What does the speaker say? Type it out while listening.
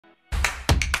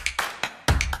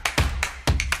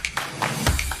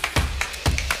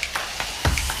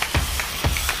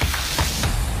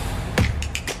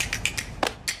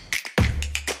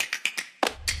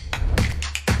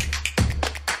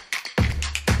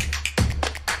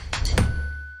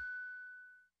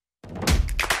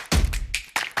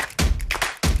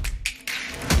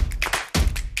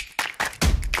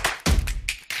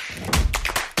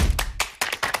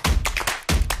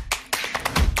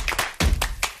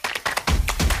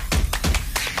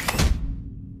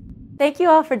Thank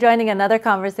you all for joining another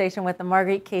conversation with the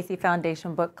Marguerite Casey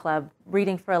Foundation Book Club,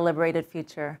 Reading for a Liberated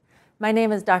Future. My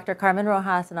name is Dr. Carmen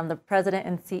Rojas, and I'm the President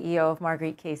and CEO of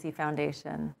Marguerite Casey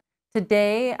Foundation.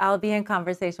 Today, I'll be in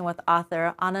conversation with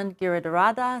author Anand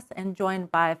Giridharadas and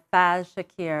joined by Faiz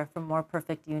Shakir from More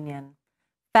Perfect Union.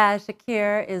 Faiz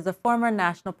Shakir is the former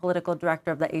National Political Director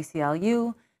of the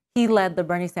ACLU. He led the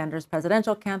Bernie Sanders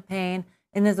presidential campaign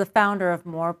and is the founder of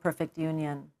More Perfect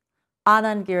Union.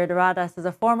 Anand Giridharadas is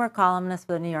a former columnist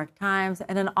for the New York Times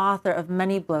and an author of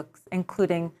many books,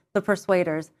 including The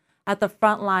Persuaders, at the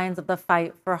front lines of the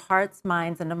fight for hearts,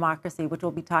 minds, and democracy, which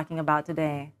we'll be talking about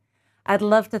today. I'd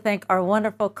love to thank our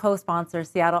wonderful co-sponsor,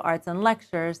 Seattle Arts and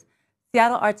Lectures.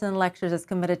 Seattle Arts and Lectures is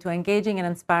committed to engaging and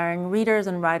inspiring readers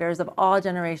and writers of all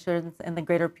generations in the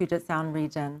greater Puget Sound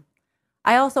region.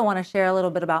 I also want to share a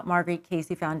little bit about Marguerite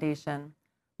Casey Foundation.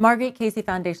 Marguerite Casey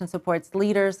Foundation supports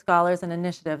leaders, scholars, and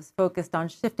initiatives focused on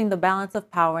shifting the balance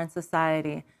of power in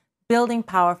society, building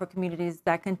power for communities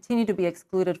that continue to be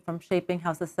excluded from shaping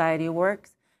how society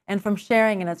works and from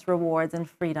sharing in its rewards and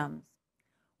freedoms.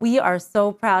 We are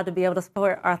so proud to be able to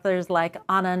support authors like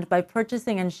Anand by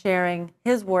purchasing and sharing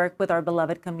his work with our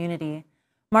beloved community.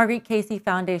 Marguerite Casey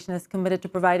Foundation is committed to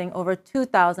providing over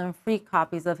 2,000 free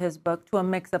copies of his book to a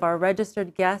mix of our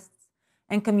registered guests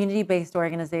and community-based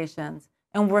organizations.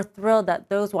 And we're thrilled that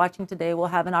those watching today will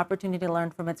have an opportunity to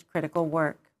learn from its critical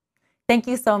work. Thank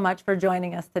you so much for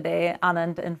joining us today,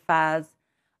 Anand and Faiz.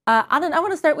 Anand, I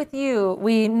want to start with you.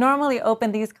 We normally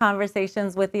open these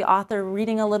conversations with the author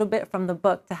reading a little bit from the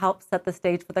book to help set the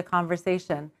stage for the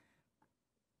conversation.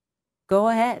 Go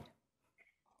ahead.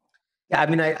 Yeah, I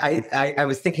mean, I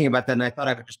was thinking about that, and I thought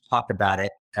I would just talk about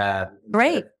it.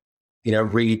 Great.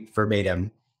 Read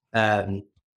verbatim.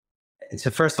 So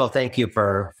first of all, thank you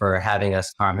for having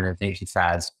us, Carmen, and thank you,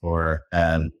 Faiz, for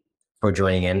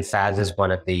joining in. Faiz is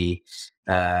one of the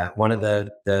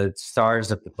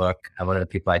stars of the book, one of the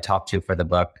people I talked to for the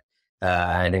book.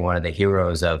 I think one of the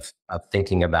heroes of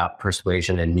thinking about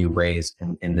persuasion in new ways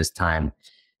in this time.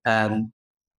 I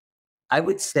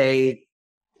would say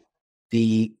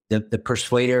the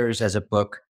Persuaders as a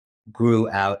book grew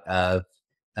out of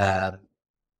a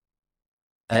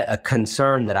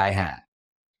concern that I had,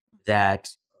 that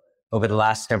over the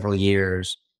last several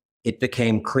years, it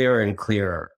became clearer and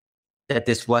clearer that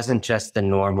this wasn't just the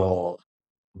normal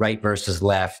right versus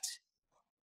left,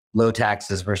 low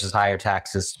taxes versus higher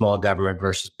taxes, small government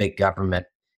versus big government,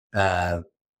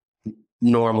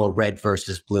 normal red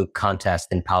versus blue contest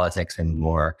in politics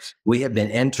anymore. We have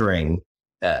been entering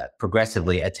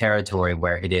progressively a territory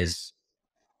where it is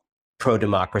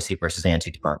pro-democracy versus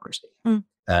anti-democracy,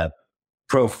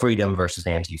 pro-freedom versus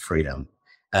anti-freedom.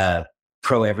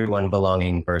 Pro-everyone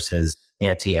belonging versus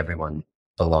anti-everyone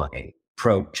belonging,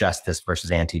 pro-justice versus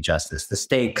anti-justice. The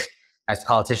stake, as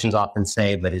politicians often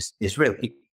say, but is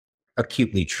really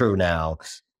acutely true now,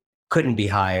 couldn't be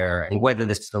higher. And whether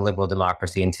this is a liberal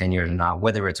democracy in 10 years or not,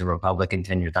 whether it's a republic in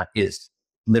 10 years or not, is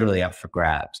literally up for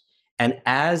grabs. And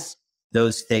as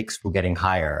those stakes were getting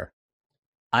higher,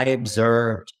 I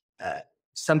observed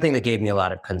something that gave me a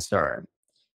lot of concern,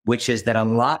 which is that a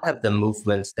lot of the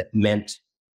movements that meant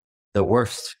the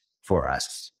worst for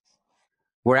us,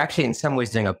 we're actually in some ways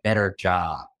doing a better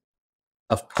job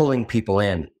of pulling people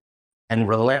in and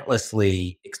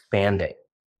relentlessly expanding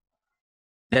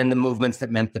than the movements that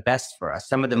meant the best for us.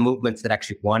 Some of the movements that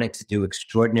actually wanted to do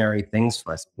extraordinary things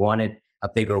for us, wanted a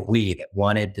bigger we, that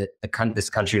wanted this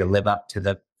country to live up to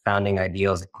the founding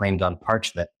ideals it claimed on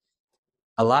parchment.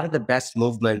 A lot of the best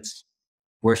movements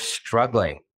were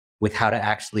struggling with how to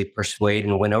actually persuade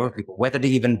and win over people, whether to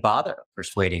even bother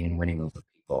persuading and winning over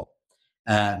people.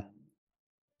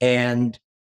 And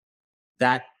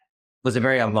that was a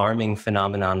very alarming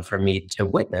phenomenon for me to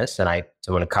witness. And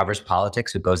someone who covers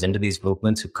politics, who goes into these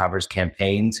movements, who covers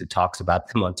campaigns, who talks about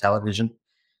them on television,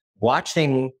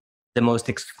 watching the most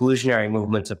exclusionary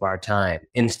movements of our time,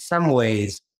 in some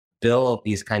ways, build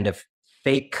these kind of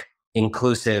fake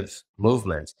inclusive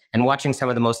movements, and watching some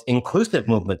of the most inclusive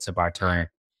movements of our time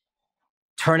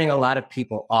turning a lot of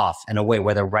people off and away,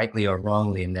 whether rightly or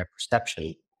wrongly in their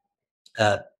perception,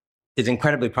 is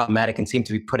incredibly problematic and seems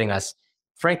to be putting us,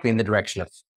 frankly, in the direction of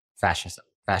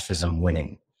fascism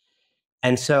winning.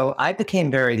 And so I became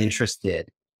very interested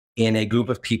in a group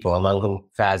of people, among whom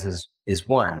Faiz is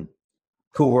one,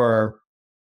 who were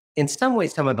in some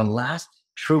ways some of the last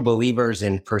true believers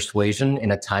in persuasion in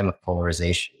a time of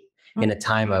polarization, in a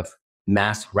time of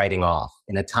mass writing off,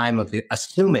 in a time of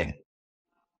assuming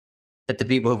that the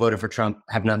people who voted for Trump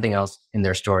have nothing else in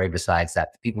their story besides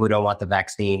that. The people who don't want the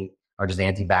vaccine are just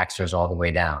anti-vaxxers all the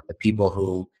way down. The people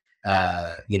who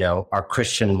our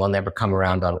Christian will never come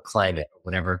around on climate,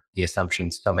 whatever the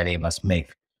assumptions so many of us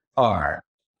make are.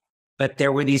 But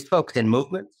there were these folks in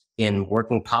movements, in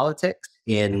working politics,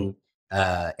 in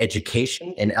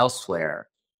education, and elsewhere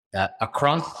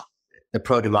across the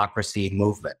pro-democracy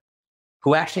movement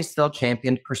who actually still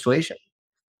championed persuasion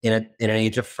in an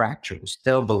age of fracture, who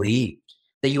still believed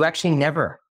that you actually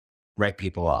never write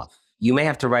people off. You may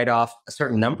have to write off a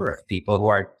certain number of people who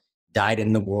are dyed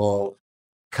in the wool,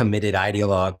 committed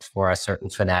ideologues for a certain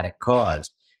fanatic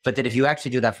cause. But that if you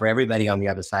actually do that for everybody on the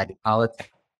other side of politics,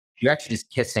 you're actually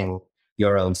just kissing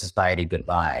your own society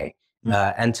goodbye.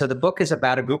 And so the book is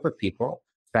about a group of people,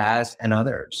 Faiz and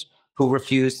others, who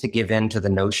refuse to give in to the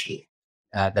notion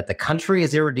that the country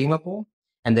is irredeemable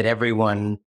and that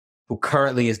everyone who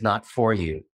currently is not for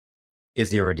you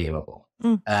is irredeemable.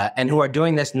 And who are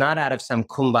doing this not out of some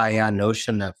kumbaya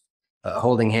notion of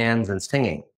holding hands and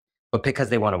singing, but because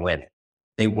they want to win.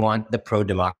 They want the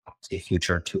pro-democracy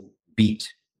future to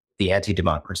beat the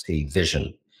anti-democracy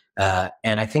vision.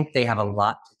 And I think they have a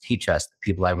lot to teach us, the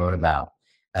people I wrote about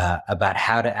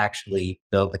how to actually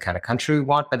build the kind of country we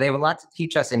want, but they have a lot to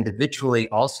teach us individually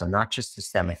also, not just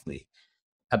systemically,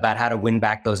 about how to win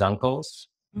back those uncles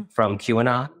from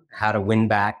QAnon, how to win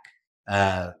back,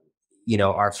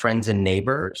 our friends and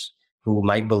neighbors who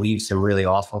might believe some really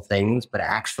awful things, but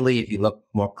actually, if you look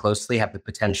more closely, have the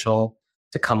potential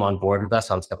to come on board with us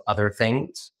on some other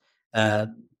things.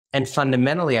 And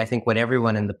fundamentally, I think what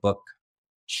everyone in the book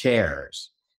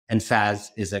shares, and Faiz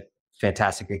is a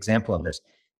fantastic example of this,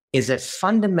 is a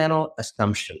fundamental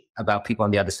assumption about people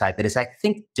on the other side that is, I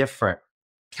think, different,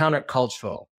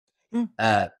 countercultural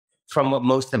from what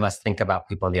most of us think about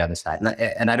people on the other side.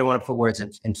 And I don't want to put words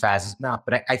in Faiz's mouth,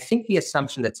 but I think the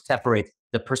assumption that separates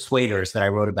the persuaders that I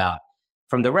wrote about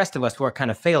from the rest of us who are kind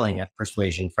of failing at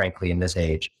persuasion, frankly, in this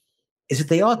age, is that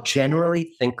they all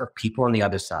generally think of people on the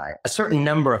other side, a certain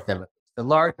number of them, a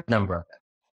large number of them,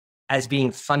 as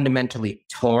being fundamentally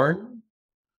torn,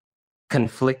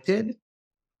 conflicted,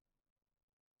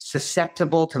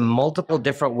 susceptible to multiple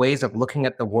different ways of looking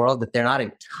at the world that they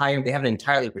haven't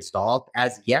entirely resolved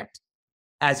as yet,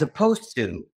 as opposed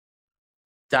to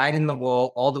dyed in the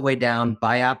wool all the way down,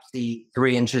 biopsy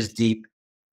 3 inches deep,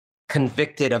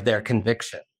 convicted of their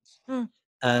convictions.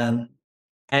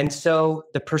 And so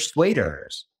the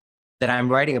persuaders that I'm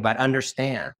writing about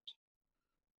understand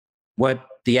what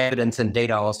the evidence and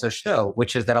data also show,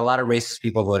 which is that a lot of racist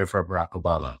people voted for Barack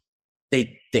Obama.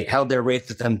 They held their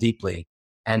racism deeply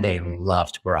and they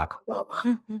loved Barack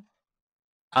Obama.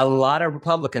 A lot of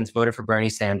Republicans voted for Bernie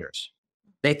Sanders.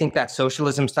 They think that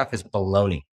socialism stuff is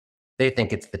baloney. They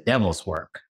think it's the devil's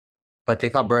work, but they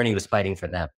thought Bernie was fighting for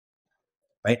them,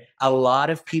 right? A lot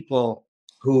of people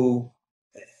who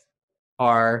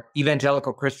are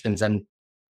evangelical Christians and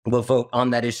will vote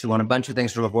on that issue on a bunch of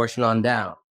things from abortion on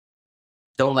down,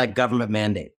 don't like government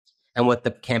mandates. And what the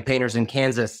campaigners in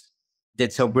Kansas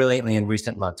did so brilliantly in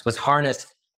recent months was harness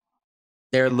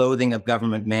their loathing of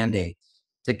government mandates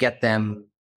to get them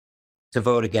to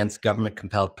vote against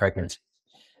government-compelled pregnancy.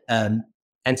 And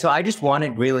so I just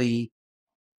wanted really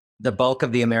the bulk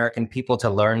of the American people to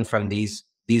learn from these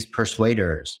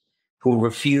persuaders who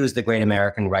refuse the great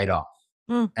American write-off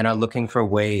and are looking for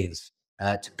ways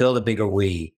to build a bigger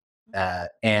we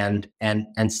and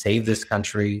save this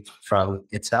country from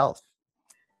itself.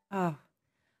 Oh,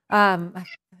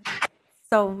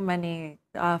 so many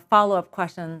follow-up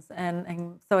questions, and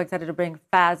I'm so excited to bring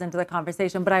Faiz into the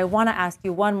conversation. But I want to ask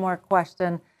you one more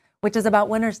question, which is about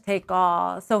winners take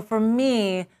all. So for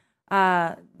me,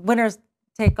 winners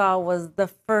take all was the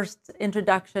first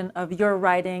introduction of your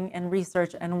writing and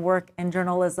research and work in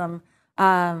journalism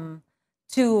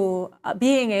to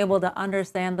being able to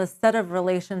understand the set of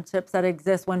relationships that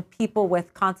exist when people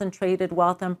with concentrated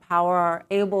wealth and power are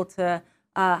able to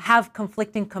have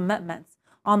conflicting commitments.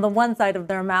 On the one side of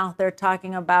their mouth, they're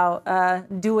talking about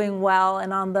doing well,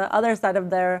 and on the other side of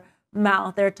their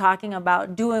mouth, they're talking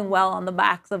about doing well on the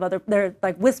backs of other. They're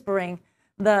like whispering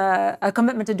a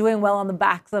commitment to doing well on the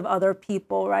backs of other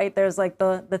people, right? There's like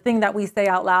the thing that we say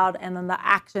out loud, and then the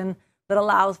action that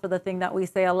allows for the thing that we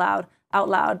say out loud.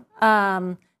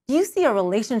 Do you see a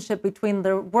relationship between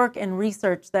the work and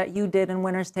research that you did in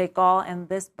Winners Take All and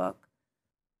this book?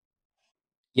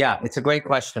 Yeah, it's a great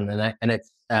question, and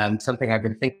it's something I've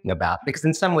been thinking about, because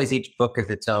in some ways each book is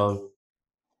its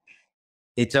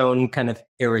own kind of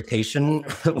irritation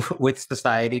with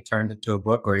society turned into a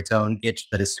book, or its own itch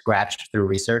that is scratched through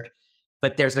research.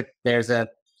 But there's a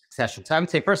succession. So I would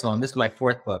say, first of all, and this is my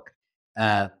 4th book,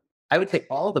 I would say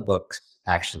all the books,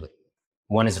 actually.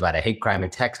 One is about a hate crime in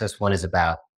Texas. One is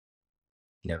about,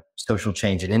 social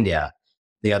change in India.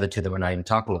 the other two that we're not even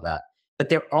talking about. But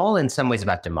they're all in some ways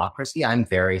about democracy. I'm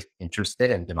very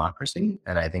interested in democracy.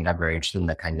 And I think I'm very interested in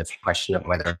the kind of question of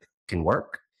whether it can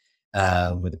work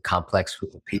with a complex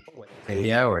group of people, whether it's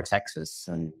India or Texas,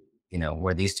 and,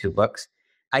 where these two books.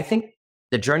 I think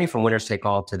the journey from Winners Take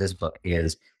All to this book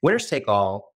is Winners Take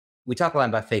All. We talk a lot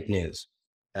about fake news,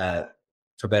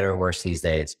 for better or worse these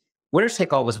days. Winners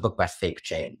Take All was a book about fake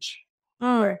change.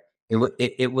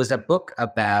 It was a book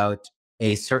about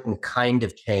a certain kind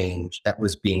of change that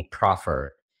was being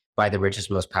proffered by the richest,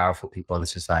 most powerful people in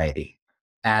society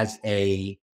as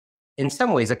in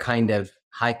some ways, a kind of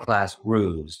high-class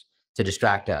ruse to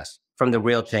distract us from the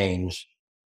real change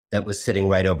that was sitting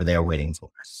right over there waiting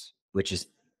for us, which is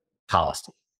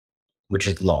policy, which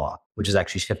is law, which is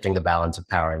actually shifting the balance of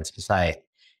power in society.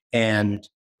 And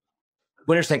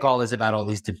Winners Take All is about all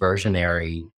these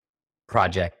diversionary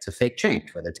projects of fake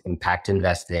change, whether it's impact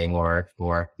investing or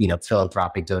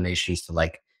philanthropic donations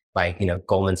to by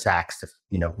Goldman Sachs to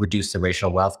reduce the racial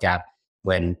wealth gap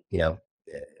when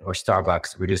or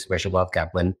Starbucks to reduce the racial wealth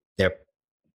gap when their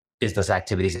business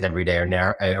activities every day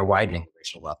are widening the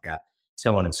racial wealth gap,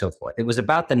 so on and so forth. It was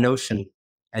about the notion,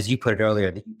 as you put it earlier,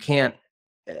 that you can't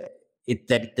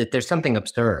that there's something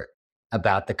absurd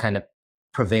about the kind of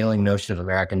prevailing notion of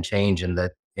American change in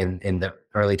the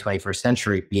early 21st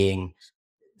century being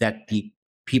that the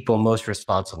people most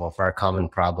responsible for our common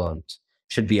problems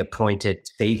should be appointed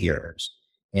saviors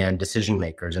and decision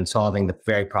makers in solving the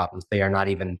very problems they are not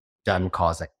even done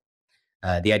causing.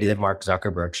 The idea that Mark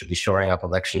Zuckerberg should be shoring up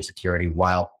election security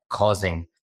while causing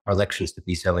our elections to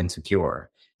be so insecure,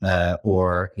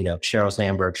 or Sheryl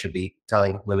Sandberg should be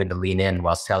telling women to lean in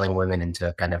while selling women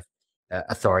into kind of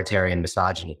authoritarian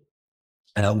misogyny.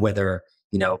 Whether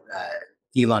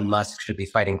Elon Musk should be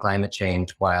fighting climate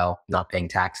change while not paying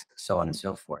taxes, so on and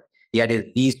so forth. The idea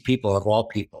that these people, of all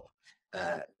people,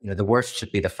 the worst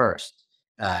should be the first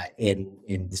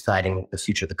in deciding the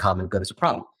future of the common good is a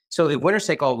problem. So Winners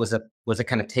Take All was a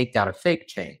kind of takedown of fake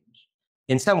change.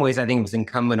 In some ways, I think it was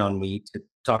incumbent on me to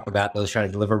talk about those trying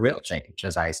to deliver real change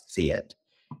as I see it.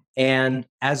 And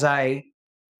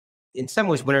in some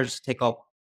ways, Winners Take All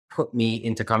put me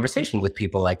into conversation with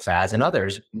people like Faiz and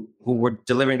others who were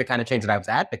delivering the kind of change that I was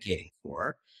advocating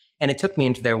for. And it took me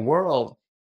into their world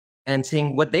and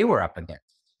seeing what they were up against.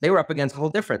 They were up against a whole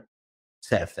different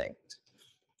set of things.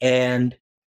 And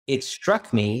it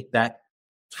struck me that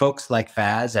folks like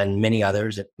Faiz and many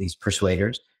others, at these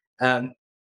Persuaders,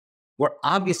 were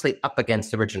obviously up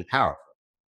against the rich and powerful,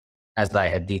 as I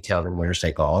had detailed in Winners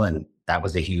Take All. And that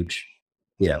was a huge,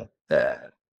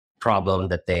 problem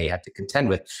that they had to contend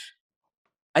with.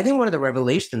 I think one of the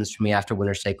revelations for me after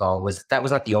Winners Take All was that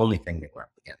was not the only thing they were up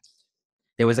against.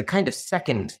 There was a kind of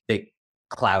second big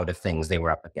cloud of things they were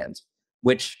up against,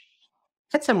 which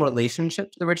had some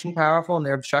relationship to the rich and powerful and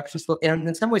their obstructions, and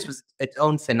in some ways was its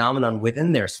own phenomenon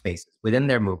within their spaces, within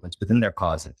their movements, within their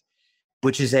causes,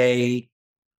 which is in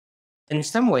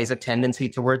some ways, a tendency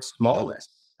towards smallness,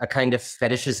 a kind of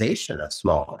fetishization of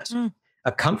smallness,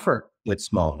 a comfort with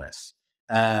smallness.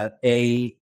 And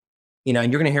you're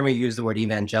going to hear me use the word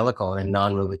evangelical in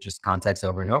non-religious context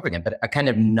over and over again, but a kind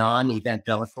of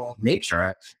non-evangelical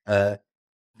nature,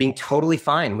 being totally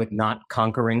fine with not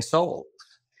conquering souls.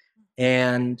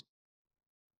 And,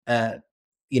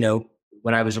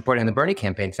 when I was reporting on the Bernie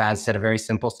campaign, Faiz said a very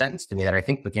simple sentence to me that I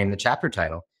think became the chapter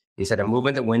title. He said, "A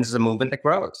movement that wins is a movement that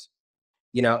grows."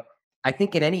 I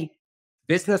think in any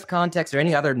business context or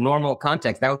any other normal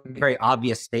context, that would be a very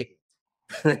obvious statement.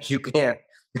 That you can't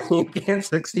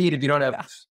succeed if you don't have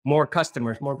more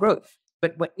customers, more growth.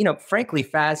 But frankly,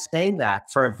 Faiz saying that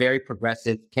for a very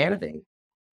progressive candidate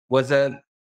was a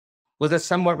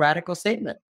somewhat radical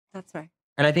statement. That's right.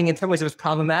 And I think in some ways it was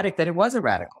problematic that it was a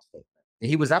radical statement.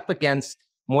 He was up against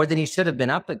more than he should have been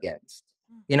up against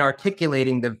in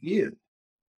articulating the view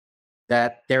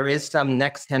that there is some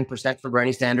next 10% for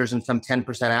Bernie Sanders and some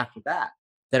 10% after that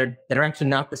are actually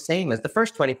not the same as the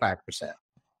first 25%.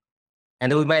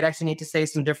 And that we might actually need to say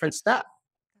some different stuff.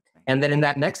 And then in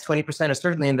that next 20%, or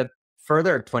certainly in the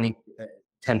further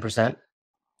 10%,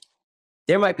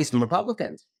 there might be some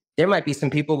Republicans. There might be some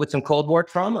people with some Cold War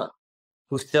trauma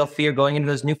who still fear going into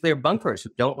those nuclear bunkers, who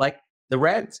don't like the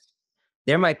Reds.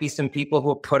 There might be some people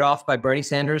who are put off by Bernie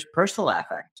Sanders' personal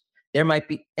affect. There might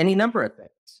be any number of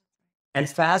things. And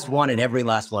Faiz wanted every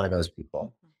last one of those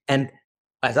people. And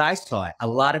as I saw it, a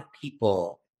lot of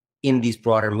people in these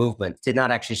broader movements did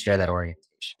not actually share that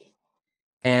orientation.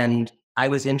 And I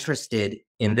was interested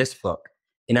in this book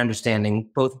in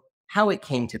understanding both how it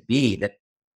came to be that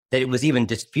it was even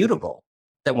disputable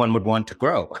that one would want to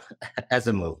grow as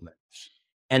a movement,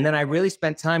 And then I really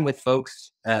spent time with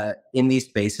folks in these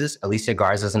spaces. Alicia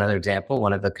Garza is another example,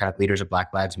 one of the kind of leaders of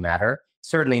Black Lives Matter.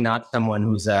 Certainly not someone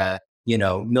who's a,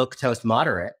 milquetoast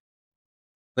moderate,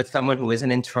 but someone who is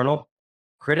an internal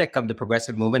critic of the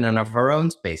progressive movement and of her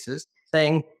own spaces,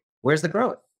 saying, where's the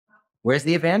growth? Where's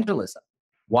the evangelism?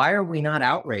 Why are we not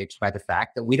outraged by the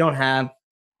fact that we don't have,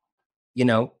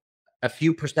 a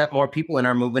few percent more people in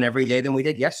our movement every day than we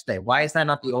did yesterday? Why is that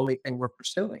not the only thing we're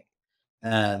pursuing?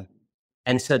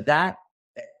 And so that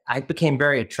I became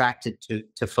very attracted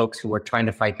to folks who were trying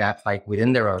to fight that fight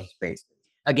within their own space.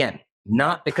 Again,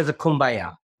 not because of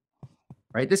kumbaya,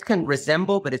 right? This can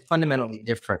resemble, but it's fundamentally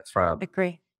different from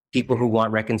people who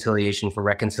want reconciliation for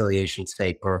reconciliation's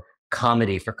sake or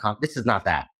comedy for this is not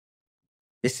that.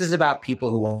 This is about people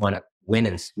who want to win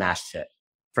and smash shit,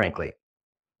 frankly.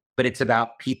 But it's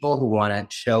about people who want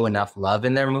to show enough love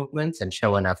in their movements and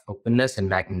show enough openness and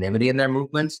magnanimity in their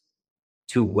movements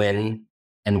to win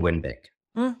and win big.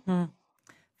 Mm-hmm.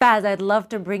 Faiz, I'd love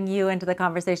to bring you into the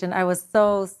conversation. I was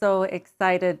so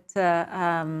excited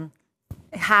to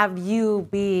have you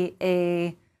be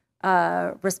a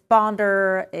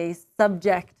responder, a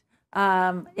subject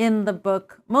in the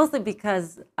book, mostly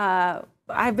because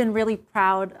I've been really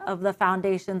proud of the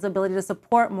foundation's ability to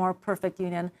support more perfect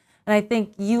union. And I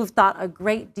think you've thought a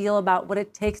great deal about what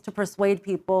it takes to persuade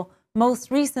people, most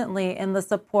recently in the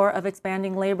support of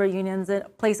expanding labor unions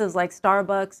at places like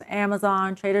Starbucks,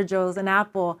 Amazon, Trader Joe's, and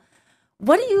Apple.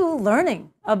 What are you learning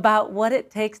about what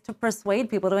it takes to persuade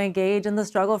people to engage in the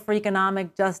struggle for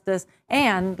economic justice?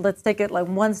 And let's take it like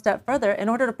one step further, in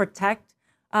order to protect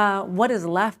what is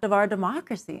left of our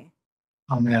democracy.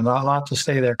 Oh man, a lot to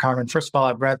say there, Carmen. First of all,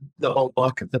 I've read the whole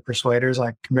book, The Persuaders.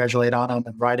 I congratulate Anand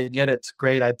on writing it. It's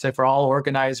great. I'd say for all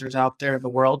organizers out there in the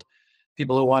world,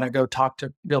 people who want to go talk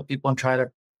to real people and try to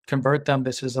convert them,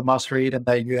 this is a must read, and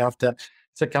that you have to,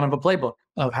 it's a kind of a playbook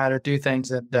of how to do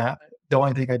things. And the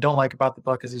only thing I don't like about the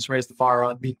book is he's raised the bar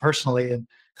on me personally and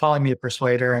calling me a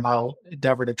persuader, and I'll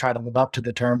endeavor to try to live up to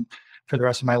the term for the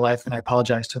rest of my life. And I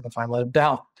apologize to him if I let him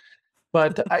down.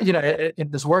 But,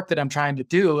 in this work that I'm trying to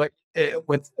do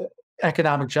with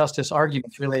economic justice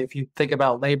arguments, really, if you think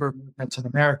about labor movements in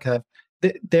America,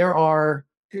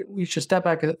 we should step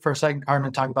back for a second, Carmen,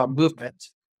 and talk about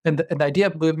movements. And the idea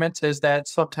of movements is that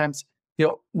sometimes,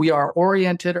 we are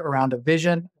oriented around a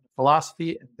vision,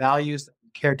 philosophy, and values that we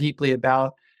care deeply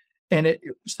about. And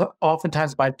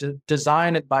oftentimes by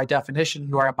design and by definition,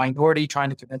 you are a minority trying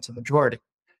to convince a majority.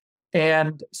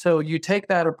 And so you take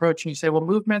that approach and you say, well,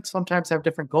 movements sometimes have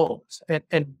different goals.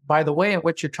 And by the way in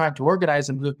which you're trying to organize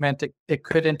a movement, it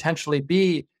could intentionally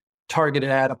be targeted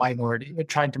at a minority. You're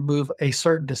trying to move a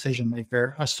certain decision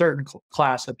maker, a certain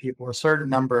class of people, a certain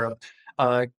number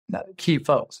of key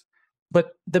folks.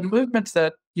 But the movements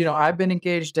that, I've been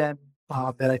engaged in,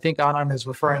 that I think Anand is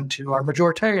referring to, are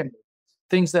majoritarian,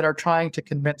 things that are trying to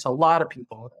convince a lot of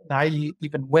people. Now, you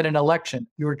even win an election.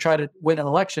 You were trying to win an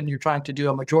election, you're trying to do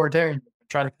a majoritarian,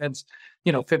 try to convince,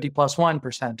 50 plus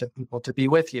 1% of people to be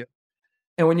with you.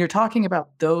 And when you're talking about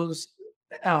those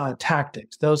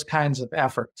tactics, those kinds of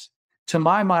efforts, to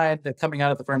my mind, that coming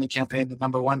out of the Bernie campaign, the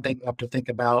number one thing you have to think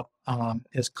about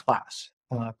is class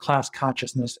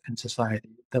consciousness in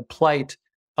society, the plight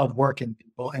of working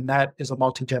people. And that is a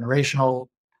multi-generational,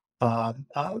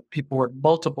 people with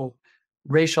multiple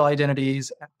racial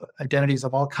identities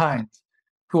of all kinds,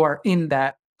 who are in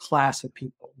that class of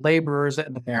people, laborers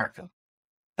in America,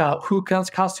 who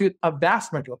constitute a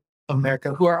vast majority of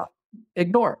America, who are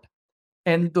ignored.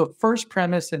 And the first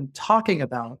premise in talking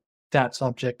about that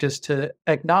subject is to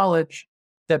acknowledge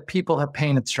that people have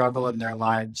pain and struggle in their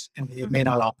lives, and they may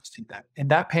not always see that.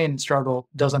 And that pain and struggle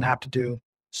doesn't have to do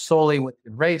solely with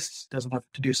your race, doesn't have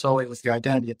to do solely with your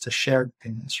identity. It's a shared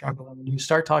pain and struggle. And when you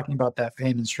start talking about that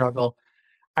pain and struggle,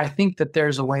 I think that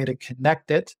there's a way to connect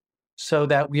it so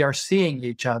that we are seeing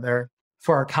each other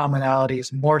for our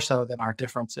commonalities more so than our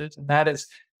differences. And that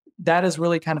is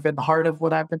really kind of in the heart of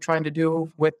what I've been trying to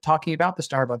do with talking about the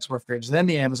Starbucks workers, then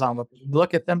the Amazon workers. You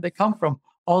look at them, they come from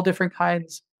all different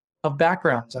kinds of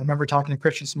backgrounds. I remember talking to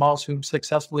Christian Smalls, who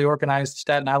successfully organized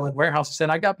Staten Island warehouses,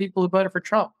 and I got people who voted for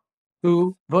Trump,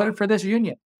 who voted for this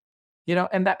union.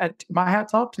 And that, my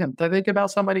hat's off to him. I think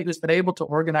about somebody who's been able to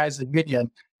organize a union,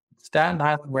 Staten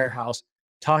Island warehouse,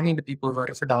 talking to people who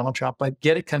voted for Donald Trump, but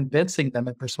convincing them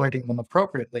and persuading them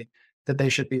appropriately that they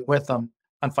should be with them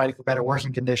on fighting for better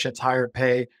working conditions, higher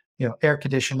pay, air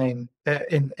conditioning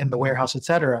in the warehouse, et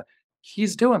cetera.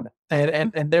 He's doing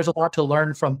that. And there's a lot to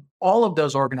learn from all of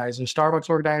those organizers, Starbucks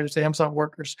organizers, Amazon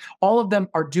workers. All of them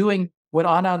are doing what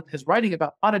Anand is writing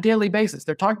about on a daily basis.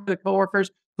 They're talking to the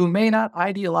coworkers who may not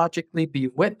ideologically be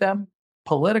with them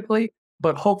politically,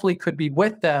 but hopefully could be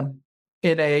with them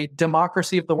in a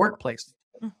democracy of the workplace.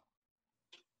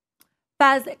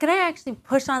 Faiz, can I actually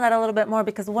push on that a little bit more?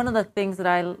 Because one of the things that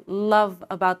I love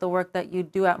about the work that you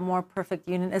do at More Perfect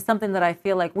Union is something that I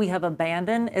feel like we have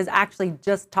abandoned, is actually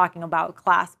just talking about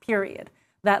class, period.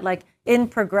 That like in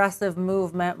progressive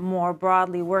movement more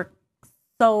broadly, we're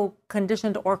so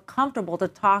conditioned or comfortable to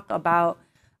talk about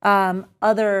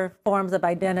other forms of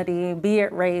identity, be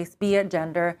it race, be it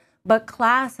gender, but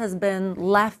class has been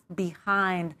left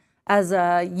behind as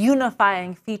a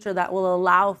unifying feature that will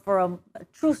allow for a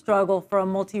true struggle for a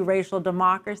multiracial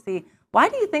democracy. Why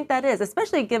do you think that is,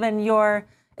 especially given your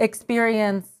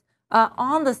experience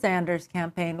on the Sanders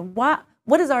campaign? What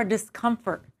is our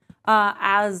discomfort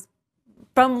as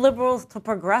from liberals to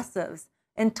progressives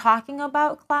in talking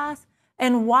about class?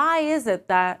 And why is it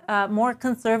that more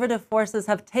conservative forces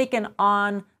have taken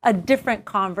on a different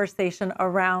conversation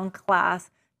around class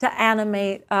to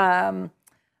animate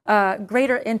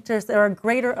greater interest or a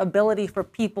greater ability for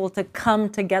people to come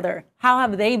together? How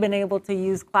have they been able to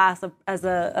use class as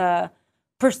a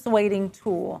persuading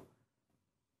tool?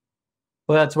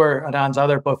 Well, that's where Anand's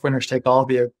other book, Winners Take All,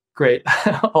 be a great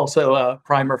also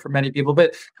primer for many people.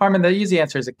 But Carmen, the easy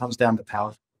answer is it comes down to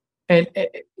power. And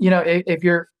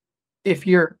if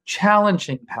you're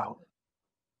challenging power,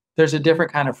 there's a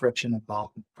different kind of friction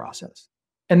involved in the process.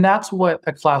 And that's what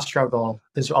a class struggle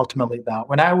is ultimately about.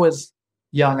 When I was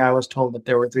young, I was told that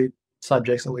there were 3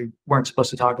 subjects that we weren't supposed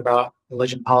to talk about: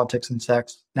 religion, politics, and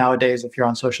sex. Nowadays, if you're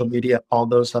on social media, all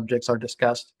those subjects are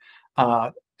discussed,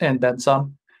 and then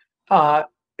some.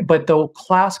 But the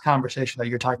class conversation that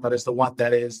you're talking about is the one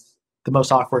that is the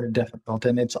most awkward and difficult.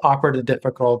 And it's awkward and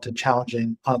difficult and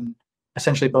challenging on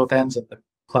essentially both ends of the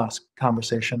class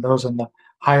conversation. Those on the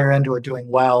higher end who are doing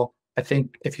well, I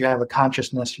think if you have a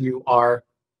consciousness, you are,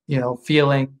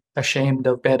 feeling ashamed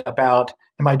a bit about,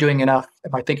 am I doing enough?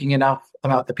 Am I thinking enough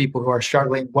about the people who are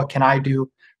struggling? What can I do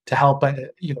to help? Do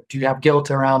you have guilt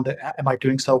around it? Am I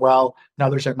doing so well and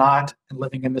others are not? And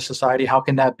living in this society, how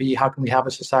can that be? How can we have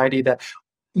a society that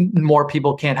more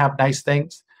people can't have nice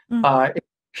things?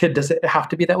 Does it have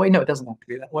to be that way? No, it doesn't have to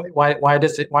be that way.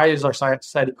 Why is our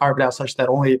society carved out such that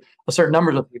only a certain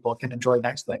number of people can enjoy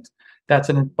nice things?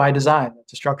 That's by design.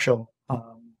 It's a structural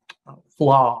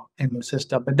flaw in the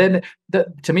system. But then,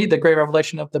 to me, the great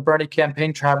revelation of the Bernie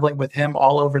campaign, traveling with him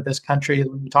all over this country,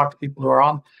 when you talk to people who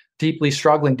are deeply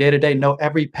struggling day to day, know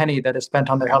every penny that is spent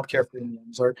on their healthcare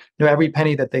premiums, or know every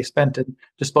penny that they spent in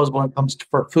disposable incomes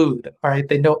for food. All right,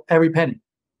 they know every penny,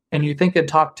 and you think and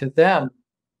talk to them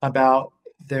about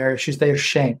their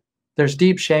shame. There's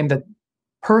deep shame, that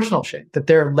personal shame, that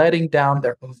they're letting down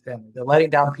their own family. They're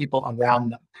letting down people around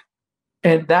them.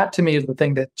 And that, to me, is the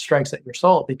thing that strikes at your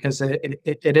soul, because it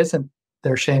isn't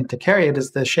their shame to carry. It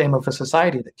is the shame of a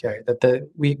society to carry, that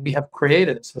we have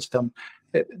created a system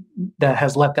that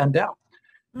has let them down.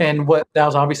 And that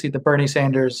was obviously the Bernie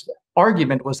Sanders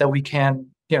argument, was that we can,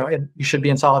 and you should be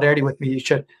in solidarity with me.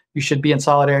 You should be in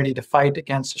solidarity to fight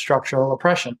against structural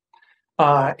oppression.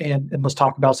 And let's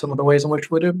talk about some of the ways in which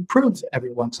it would improve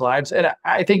everyone's lives. And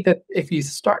I think that if you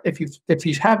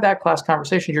have that class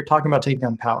conversation, you're talking about taking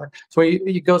on power. So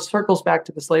you go circles back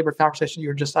to this labor conversation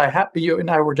you and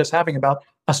I were just having about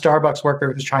a Starbucks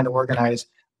worker who's trying to organize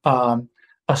a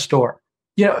store.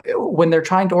 When they're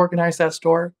trying to organize that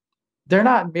store, they're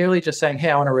not merely just saying,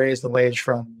 "Hey, I want to raise the wage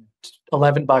from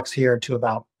 $11 here to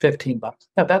about $15."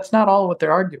 No, that's not all what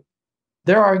they're arguing.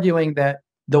 They're arguing that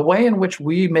the way in which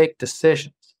we make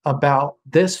decisions about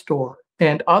this store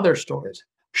and other stores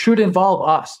should involve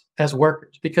us as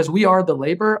workers, because we are the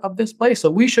labor of this place. So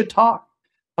we should talk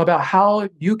about how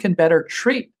you can better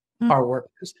treat our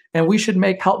workers, and we should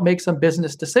help make some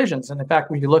business decisions. And in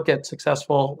fact, when you look at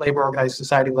successful labor organized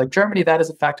society like Germany, that is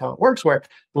in fact how it works, where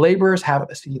laborers have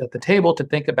a seat at the table to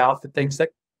think about the things that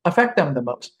affect them the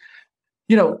most.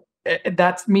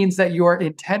 That means that you are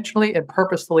intentionally and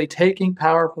purposefully taking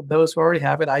power from those who already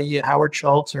have it, i.e. Howard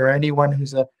Schultz or anyone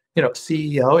who's a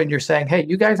CEO, and you're saying, "Hey,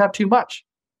 you guys have too much.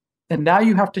 And now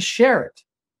you have to share it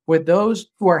with those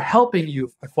who are helping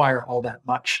you acquire all that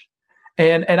much."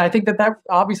 And I think that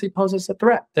obviously poses a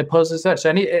threat. That poses such.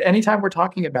 Anytime we're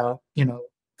talking about,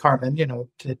 Carmen,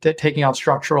 taking on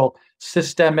structural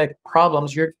systemic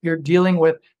problems, you're dealing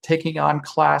with taking on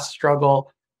class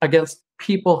struggle against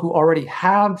people who already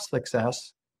have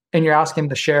success, and you're asking them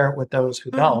to share it with those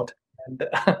who don't. And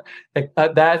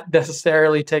that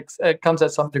necessarily comes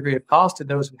at some degree of cost to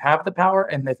those who have the power,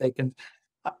 and that they can,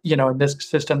 in this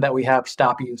system that we have,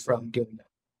 stop you from doing it.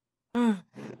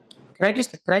 Can I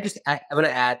just, I want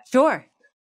to add Sure.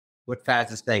 what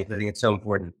Faiz is saying, because I think it's so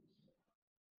important.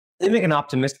 Let me make an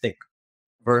optimistic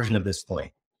version of this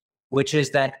point. which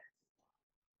is that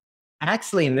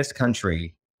actually in this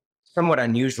country, somewhat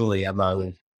unusually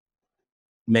among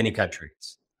many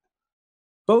countries,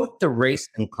 both the race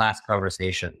and class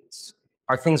conversations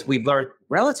are things we've learned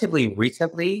relatively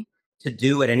recently to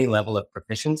do at any level of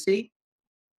proficiency.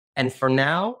 And for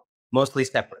now, mostly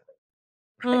separately.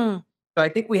 Right? Mm. So I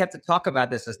think we have to talk about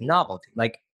this as novelty.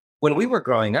 Like when we were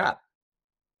growing up,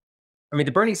 I mean,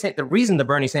 the reason the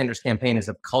Bernie Sanders campaign is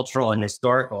of cultural and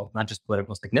historical, not just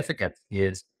political significance,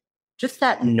 is just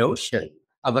that notion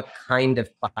of a kind of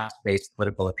class-based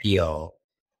political appeal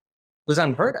was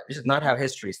unheard of. This is not how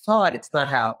history is taught. It's not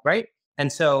how, right? And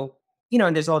so,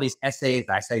 and there's all these essays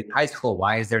I say in high school,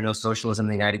 why is there no socialism in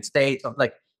the United States?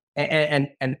 Like, and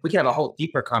we can have a whole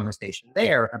deeper conversation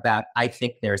there about, I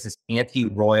think there's this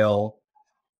anti-royal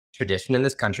tradition in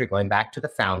this country going back to the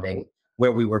founding,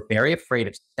 where we were very afraid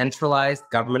of centralized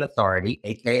government authority,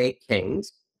 AKA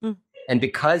kings. Mm. And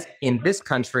because in this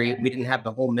country, we didn't have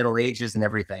the whole Middle Ages and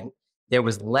everything, there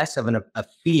was less of a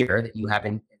fear that you have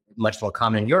in much more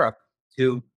common in Europe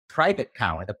to private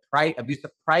power, the abuse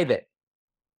of private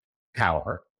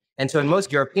power. And so in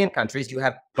most European countries, you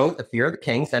have both a fear of the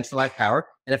king, centralized power,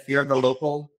 and a fear of the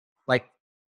local, like,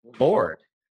 lord,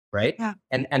 right? Yeah.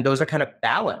 And those are kind of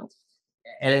balanced.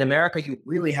 And in America, you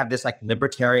really have this like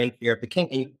libertarian fear of the king,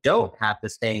 and you don't have the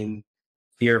same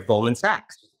fear of Goldman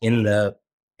Sachs in the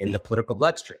political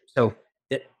bloodstream. So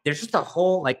there's just a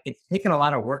whole, like, it's taken a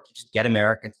lot of work to just get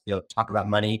Americans to be able to talk about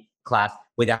money, class,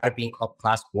 without it being called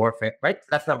class warfare, right?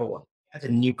 That's number one. That's a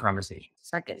new conversation.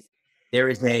 Second, there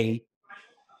is a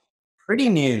pretty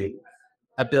new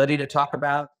ability to talk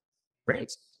about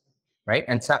race, right?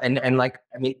 And so, and like,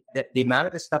 I mean, the amount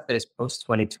of the stuff that is post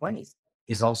 2020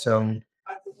 is also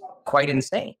quite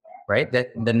insane, right?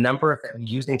 That the number of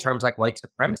using terms like white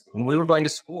supremacy. When we were going to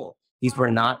school, these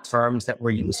were not terms that were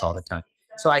used all the time.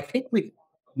 So I think we've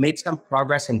made some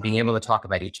progress in being able to talk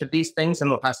about each of these things in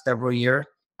the past several years.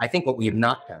 I think what we have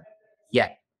not done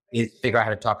yet is figure out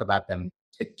how to talk about them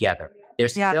together.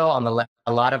 There's still on the left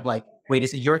a lot of like, wait,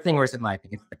 is it your thing or is it my thing?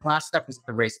 It's the class stuff, is it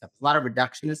the race stuff? A lot of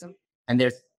reductionism. And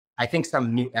there's, I think,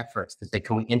 some new efforts to say,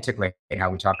 can we integrate how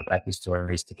we talk about these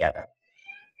stories together?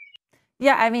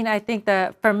 Yeah, I mean, I think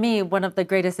that for me, one of the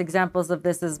greatest examples of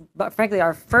this is, but frankly,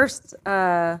 our first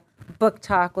book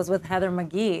talk was with Heather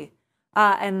McGhee.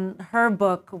 And her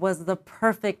book was the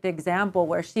perfect example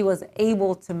where she was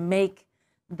able to make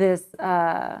this,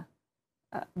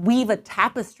 weave a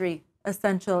tapestry,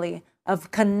 essentially, of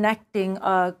connecting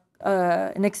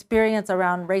an experience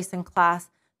around race and class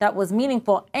that was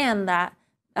meaningful and that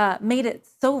made it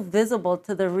so visible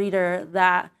to the reader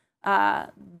that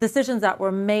decisions that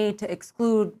were made to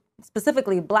exclude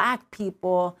specifically Black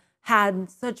people had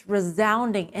such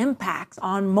resounding impacts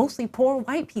on mostly poor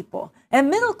white people and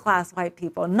middle-class white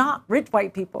people, not rich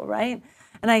white people, right?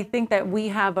 And I think that we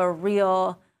have a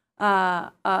real,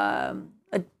 there's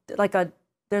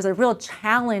a real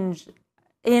challenge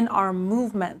in our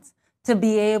movements to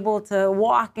be able to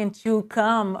walk and chew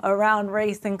gum around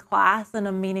race and class in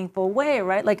a meaningful way,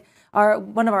 right? Like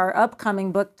one of our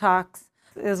upcoming book talks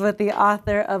is with the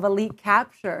author of Elite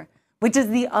Capture, which is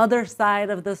the other side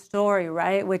of the story,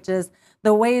 right? Which is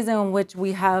the ways in which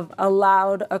we have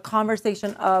allowed a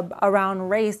conversation around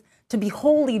race to be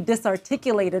wholly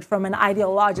disarticulated from an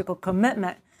ideological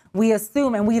commitment. We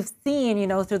assume, and we've seen,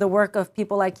 through the work of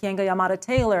people like Keeanga-Yamahtta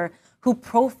Taylor, who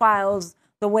profiles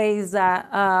the ways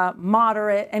that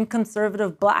moderate and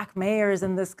conservative Black mayors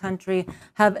in this country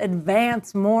have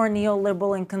advanced more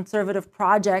neoliberal and conservative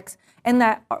projects, and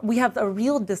that we have a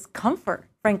real discomfort,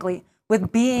 frankly,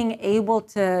 with being able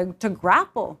to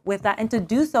grapple with that and to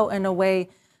do so in a way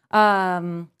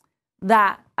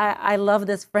that I love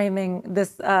this framing,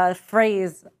 this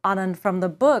phrase, Anand, from the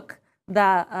book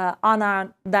that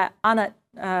Anand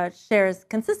shares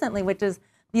consistently, which is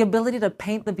the ability to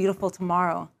paint the beautiful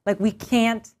tomorrow. Like we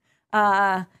can't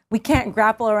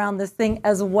grapple around this thing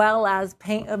as well as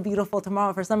paint a beautiful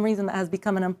tomorrow. For some reason, that has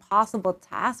become an impossible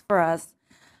task for us.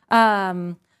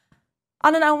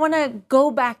 Anand, I want to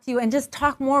go back to you and just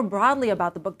talk more broadly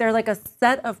about the book. There's like a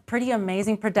set of pretty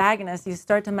amazing protagonists. You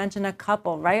start to mention a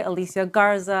couple, right? Alicia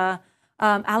Garza,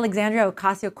 Alexandria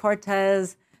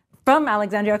Ocasio-Cortez, from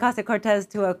Alexandria Ocasio-Cortez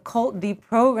to a cult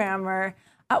deprogrammer.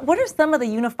 What are some of the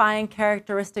unifying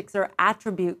characteristics or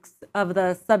attributes of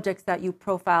the subjects that you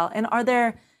profile? And are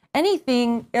there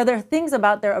things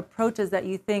about their approaches that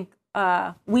you think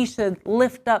we should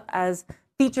lift up as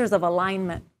features of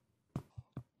alignment?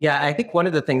 Yeah, I think one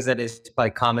of the things that is probably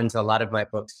common to a lot of my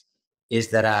books is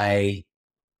that I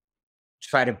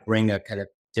try to bring a kind of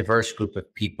diverse group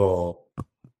of people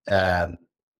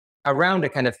around a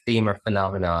kind of theme or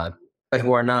phenomenon but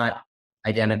who are not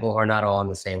identical, or not all in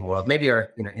the same world, maybe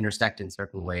are, intersect in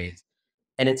certain ways.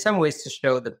 And in some ways to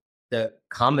show the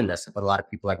commonness of what a lot of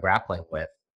people are grappling with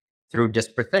through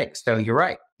disparate things. So you're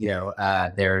right.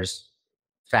 There's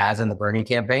Faiz in the Bernie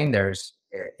campaign. There's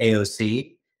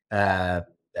AOC. A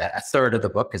third of the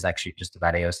book is actually just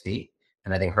about AOC.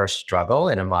 And I think her struggle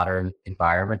in a modern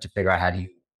environment to figure out how do you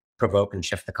provoke and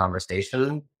shift the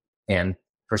conversation and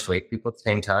persuade people at the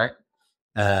same time.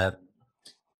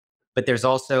 But there's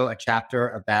also a chapter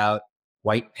about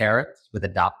white parents with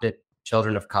adopted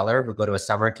children of color who go to a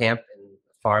summer camp in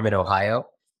a farm in Ohio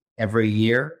every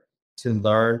year to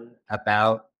learn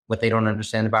about what they don't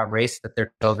understand about race, that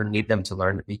their children need them to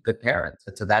learn to be good parents.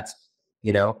 And so that's,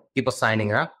 people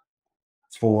signing up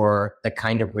for the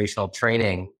kind of racial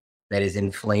training that is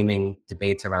inflaming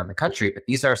debates around the country. But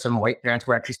these are some white parents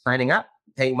who are actually signing up,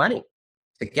 paying money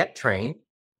to get trained.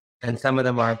 And some of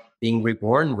them are being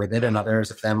reborn with it, and others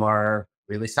of them are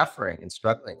really suffering and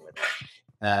struggling with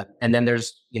it. And then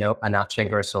there's, Anat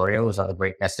Osorio, who's one of the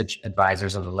great message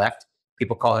advisors on the left.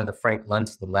 People call her the Frank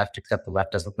Luntz of the left, except the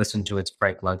left doesn't listen to its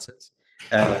Frank Luntzes.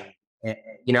 And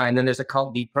then there's a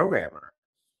cult deprogrammer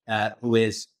who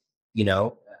is,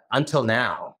 until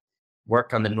now,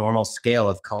 worked on the normal scale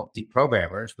of cult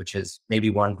deprogrammers, which is maybe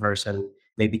one person,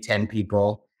 maybe 10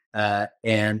 people.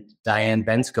 And Diane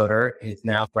Benscoter is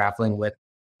now grappling with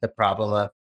the problem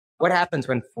of what happens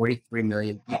when 43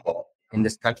 million people in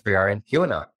this country are in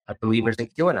QAnon, are believers in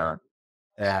QAnon.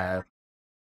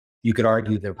 You could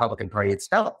argue the Republican Party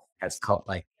itself has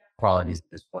cult-like qualities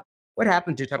at this point. What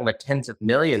happens? You're talking about tens of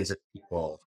millions of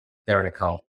people that are in a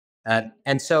cult.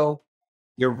 And so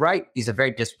you're right. These are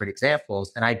very disparate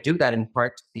examples. And I do that in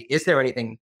part to see, is there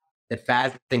anything that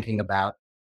Faiz is thinking about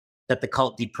that the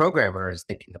cult deprogrammer is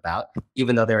thinking about,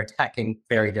 even though they're attacking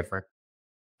very different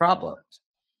problems?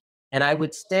 And I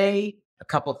would say a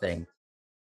couple things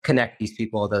connect these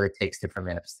people, although it takes different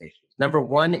manifestations. Number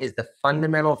one is the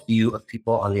fundamental view of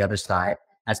people on the other side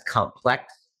as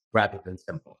complex rather than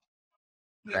simple,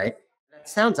 right? That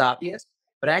sounds obvious,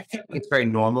 but I actually think it's very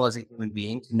normal as a human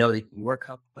being to know that you are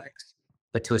complex,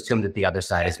 but to assume that the other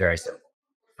side is very simple,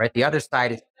 right? The other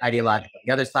side is ideological.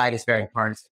 The other side is very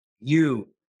partisan. You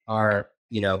are,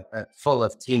 full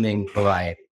of teeming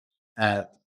variety.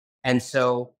 And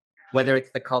so whether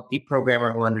it's the cult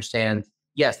deprogrammer who understands,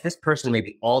 yes, this person may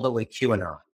be all the way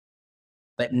QAnon,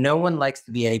 but no one likes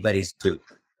to be anybody's dupe.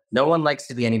 No one likes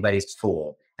to be anybody's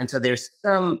fool. And so there's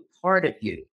some part of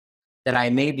you that I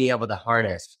may be able to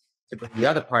harness to put the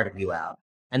other part of you out.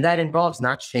 And that involves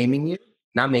not shaming you,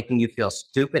 not making you feel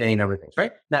stupid, any number of things,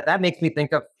 right? Now, that makes me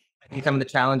think of some of the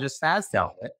challenges Faiz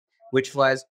dealt with, which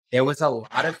was there was a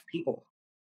lot of people,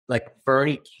 like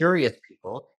very curious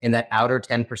people in that outer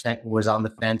 10% who was on the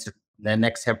fence, the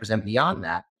next 10% beyond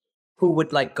that, who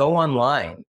would go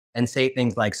online and say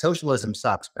things like socialism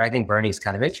sucks, but I think Bernie's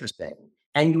kind of interesting.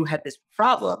 And you had this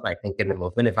problem, I think, in the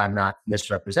movement, if I'm not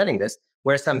misrepresenting this,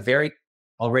 where some very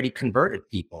already converted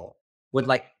people would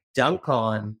dunk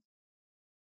on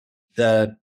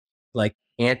the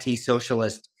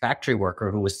anti-socialist factory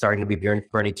worker who was starting to be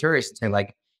Bernie curious and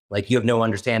saying you have no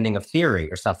understanding of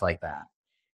theory or stuff like that.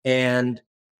 And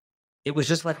it was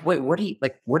just wait, what are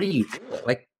you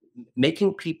doing?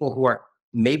 Making people who are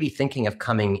maybe thinking of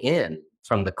coming in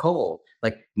from the cold,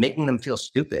 making them feel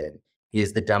stupid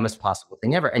is the dumbest possible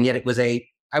thing ever. And yet it was I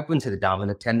wouldn't say the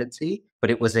dominant tendency, but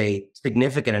it was a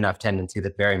significant enough tendency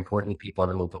that very important people in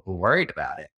the movement were worried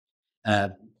about it.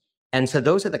 And so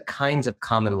those are the kinds of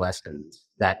common lessons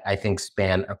that I think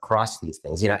span across these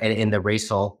things. In the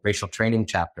racial training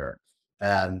chapter,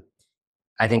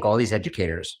 I think all these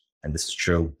educators, and this is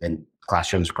true in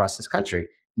classrooms across this country,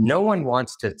 no one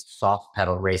wants to soft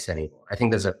pedal race anymore. I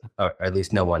think there's or at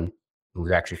least no one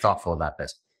who's actually thoughtful about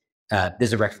this.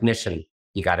 There's a recognition.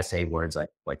 You got to say words like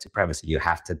white supremacy. You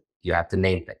have to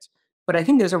name things. But I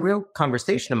think there's a real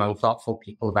conversation among thoughtful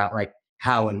people about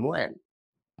how and when,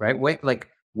 right?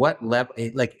 What level?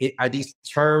 Are these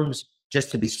terms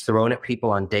just to be thrown at people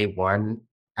on day one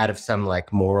out of some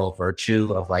moral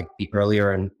virtue of the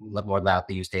earlier and more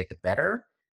loudly you say it, the better?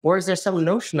 Or is there some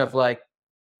notion of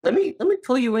let me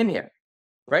pull you in here,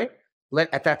 right?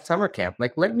 At that summer camp,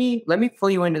 let me pull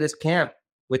you into this camp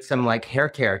with some hair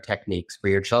care techniques for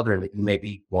your children that you may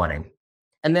be wanting.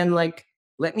 And then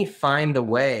let me find a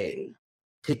way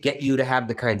to get you to have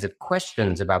the kinds of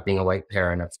questions about being a white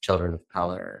parent of children of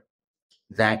color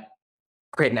that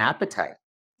create an appetite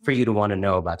for you to want to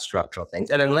know about structural things.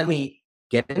 And then let me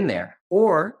get in there.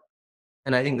 Or,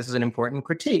 and I think this is an important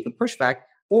critique, a pushback,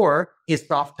 or is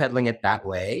soft pedaling it that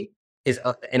way, is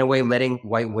in a way letting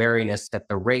white wariness at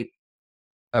the rate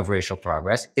of racial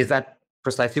progress, is that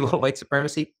precisely what white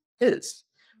supremacy is,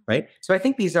 right? So I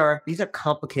think these are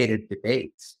complicated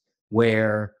debates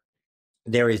where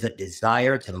there is a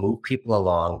desire to move people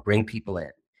along, bring people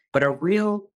in, but a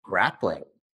real grappling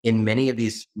in many of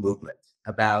these movements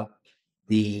about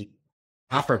the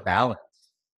proper balance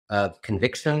of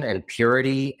conviction and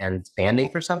purity and standing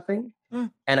for something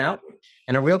and outreach,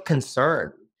 and a real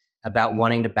concern about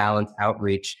wanting to balance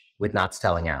outreach with not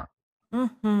selling out.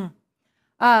 Mm-hmm.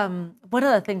 One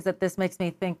of the things that this makes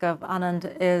me think of,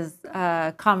 Anand, is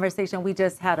a conversation. We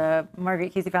just had a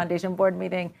Marguerite Casey Foundation board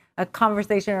meeting, a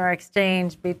conversation or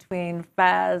exchange between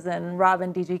Faiz and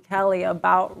Robin D.G. Kelly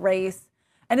about race.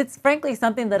 And it's frankly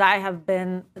something that I have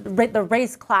been, the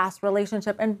race-class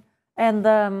relationship and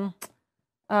the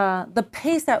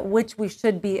pace at which we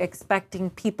should be expecting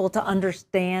people to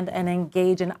understand and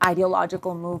engage in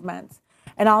ideological movements.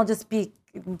 And I'll just speak,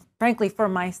 frankly, for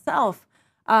myself.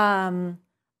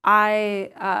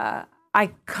 I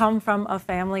come from a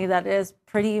family that is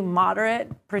pretty moderate,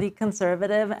 pretty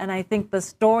conservative, and I think the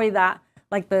story that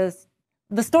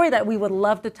we would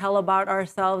love to tell about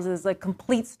ourselves is a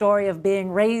complete story of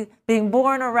being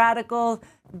born a radical,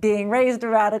 being raised a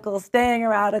radical, staying a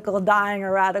radical, dying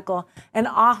a radical. And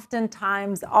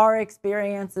oftentimes our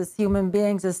experience as human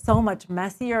beings is so much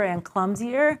messier and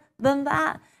clumsier than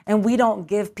that. And we don't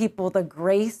give people the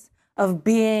grace of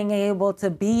being able to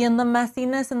be in the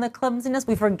messiness and the clumsiness.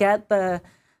 We forget the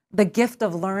gift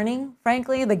of learning,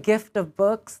 frankly, the gift of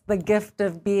books, the gift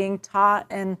of being taught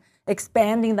and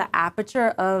expanding the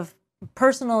aperture of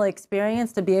personal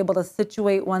experience to be able to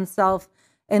situate oneself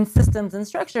in systems and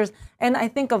structures. And I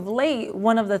think of late,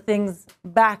 one of the things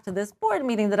back to this board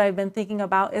meeting that I've been thinking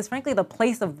about is frankly the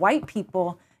place of white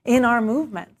people in our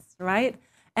movements, right?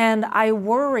 And I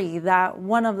worry that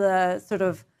one of the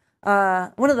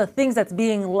things that's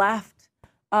being left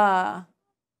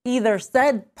either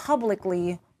said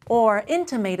publicly or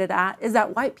intimated at is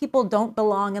that white people don't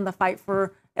belong in the fight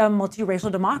for a multiracial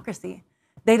democracy.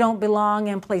 They don't belong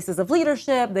in places of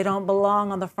leadership. They don't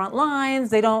belong on the front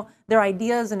lines. Their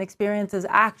ideas and experiences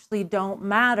actually don't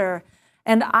matter.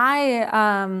 And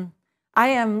I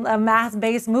am a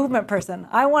mass-based movement person.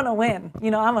 I want to win.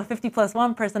 I'm a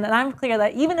 50+1 person, and I'm clear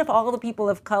that even if all the people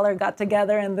of color got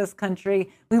together in this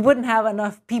country, we wouldn't have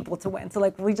enough people to win. So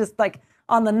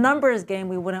on the numbers game,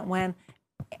 we wouldn't win.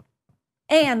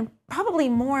 And probably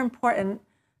more important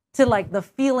to the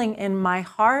feeling in my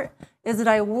heart is that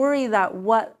I worry that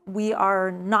what we are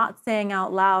not saying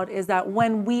out loud is that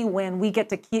when we win, we get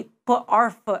to put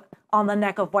our foot on the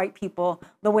neck of white people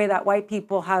the way that white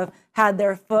people have had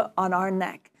their foot on our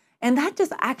neck. And that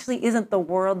just actually isn't the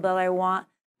world that I want.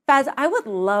 Faiz, I would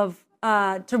love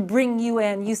to bring you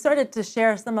in. You started to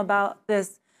share some about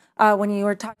this when you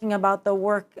were talking about the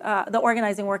work, the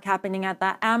organizing work happening at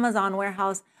the Amazon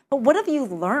warehouse. But what have you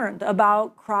learned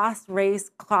about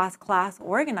cross-race, cross-class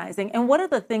organizing? And what are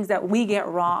the things that we get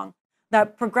wrong,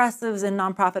 that progressives in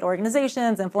nonprofit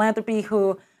organizations and philanthropy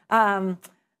who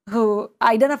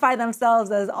identify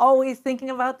themselves as always thinking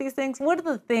about these things, what are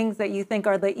the things that you think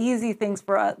are the easy things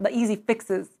for us, the easy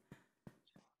fixes?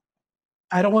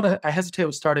 I hesitate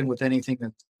with starting with anything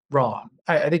that's wrong.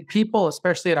 I think people,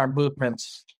 especially in our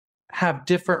movements, have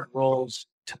different roles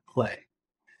to play.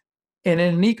 And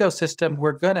in an ecosystem,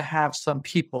 we're going to have some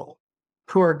people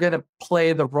who are going to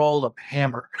play the role of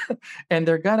hammer. And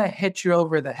they're going to hit you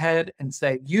over the head and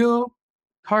say, you,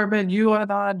 Carmen, you,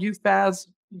 Anand, you, Faiz,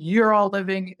 you're all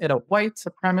living in a white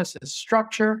supremacist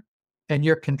structure, and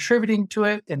you're contributing to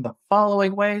it in the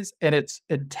following ways. And it's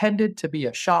intended to be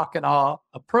a shock and awe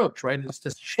approach, right? It's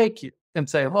to shake you and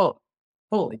say, oh,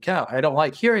 holy cow, I don't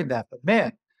like hearing that, but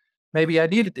man, maybe I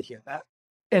needed to hear that.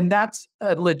 And that's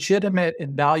a legitimate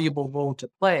and valuable role to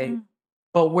play.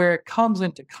 But where it comes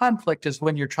into conflict is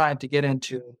when you're trying to get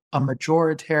into a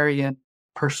majoritarian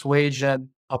persuasion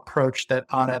approach that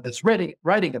Anand is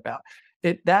writing about.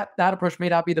 That approach may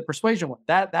not be the persuasion one.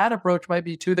 That approach might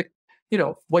be to the,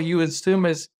 what you assume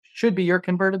should be your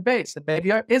converted base. And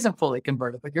maybe isn't fully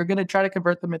converted, but you're going to try to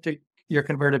convert them into your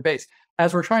converted base.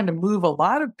 As we're trying to move a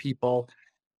lot of people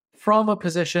from a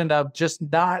position of just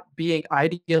not being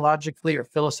ideologically or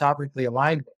philosophically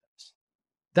aligned with us.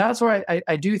 That's where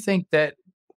I do think that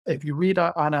if you read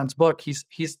Anand's book, he's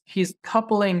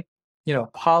coupling,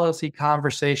 policy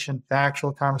conversation,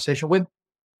 factual conversation with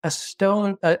a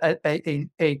tone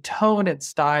and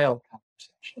style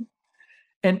conversation.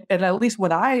 And at least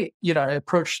when I,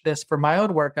 approach this for my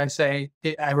own work, I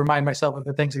remind myself of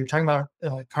the things that you're talking about,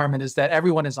 Carmen, is that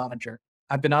everyone is on a journey.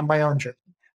 I've been on my own journey.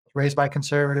 Raised by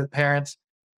conservative parents.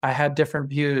 I had different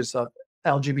views of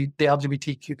the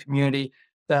LGBTQ community.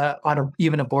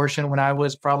 even abortion when I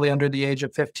was probably under the age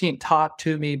of 15, taught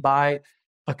to me by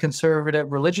a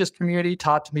conservative religious community,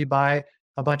 taught to me by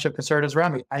a bunch of conservatives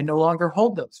around me. I no longer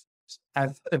hold those.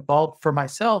 I've evolved for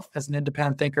myself as an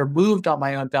independent thinker, moved on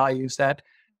my own value set,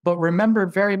 but remember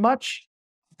very much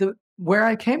where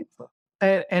I came from,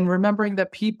 and remembering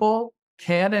that people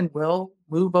can and will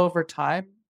move over time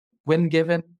when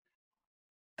given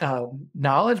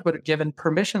knowledge, but given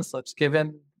permission slips,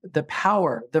 given the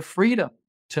power, the freedom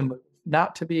to move,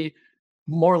 not to be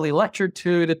morally lectured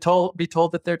to be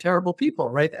told that they're terrible people,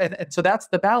 right? And so that's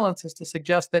the balance, is to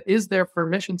suggest that is there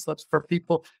permission slips for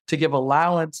people to give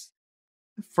allowance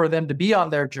for them to be on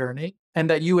their journey, and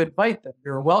that you invite them.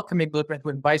 You're a welcoming movement who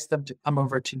invites them to come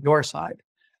over to your side.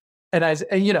 And as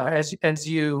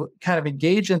you kind of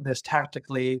engage in this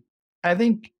tactically, I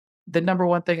think the number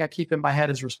one thing I keep in my head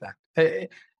is respect,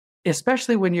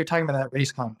 especially when you're talking about that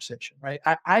race conversation, right?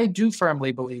 I do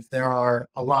firmly believe there are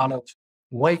a lot of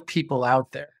white people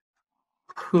out there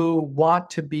who want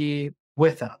to be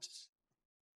with us,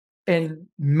 and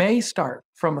may start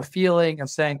from a feeling of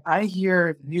saying, I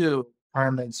hear you,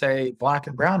 Carmen, say black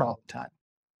and brown all the time.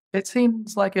 It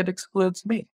seems like it excludes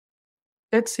me.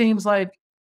 It seems like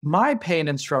my pain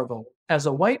and struggle as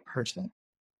a white person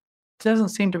doesn't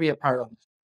seem to be a part of it.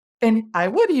 And I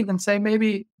would even say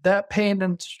maybe that pain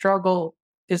and struggle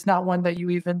is not one that you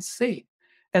even see.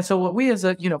 And so what we as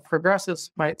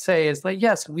progressives might say is like,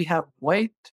 yes, we have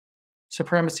white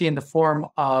supremacy in the form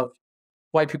of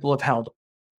white people have held,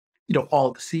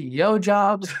 all the CEO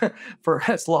jobs for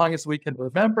as long as we can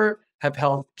remember, have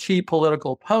held key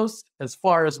political posts as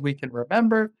far as we can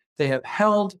remember. They have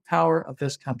held power of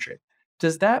this country.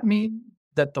 Does that mean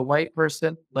that the white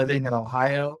person living in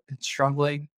Ohio and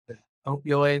struggling with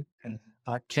opioid and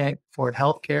can't afford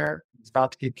health care, is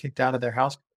about to get kicked out of their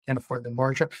house, can't afford the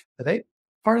mortgage, are they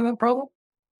part of that problem?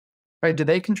 Right? Do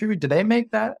they contribute? Do they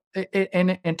make that?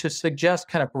 And to suggest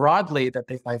kind of broadly that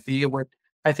they might be, would,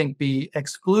 I think, be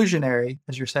exclusionary,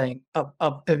 as you're saying,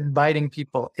 of inviting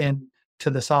people in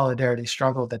to the solidarity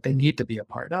struggle that they need to be a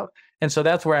part of. And so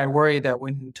that's where I worry that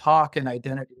when you talk in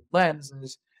identity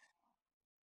lenses,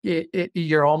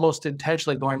 you're almost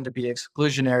intentionally going to be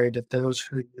exclusionary to those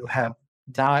who you have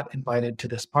not invited to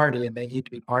this party, and they need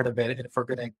to be part of it. And if we're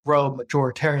going to grow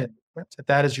majoritarian, if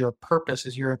that is your purpose,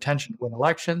 is your intention to win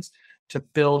elections, to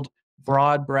build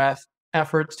broad breadth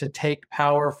efforts to take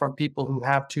power from people who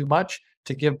have too much,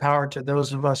 to give power to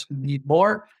those of us who need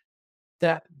more,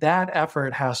 that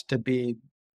effort has to be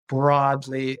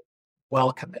broadly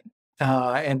welcoming.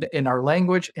 And in our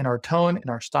language, in our tone, in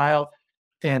our style,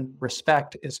 and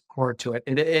respect is core to it.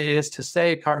 It is to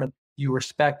say, Carmen, you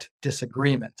respect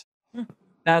disagreement.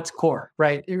 That's core,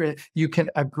 right? You can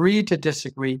agree to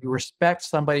disagree. You respect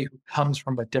somebody who comes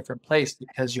from a different place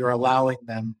because you're allowing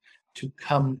them to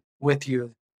come with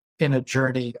you in a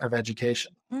journey of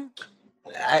education.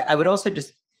 I would also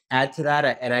just add to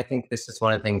that, and I think this is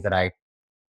one of the things that I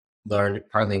learned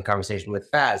partly in conversation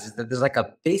with Faiz, is that there's like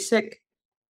a basic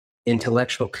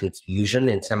intellectual confusion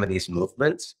in some of these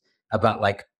movements about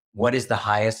like what is the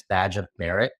highest badge of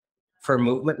merit for a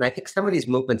movement. And I think some of these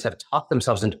movements have talked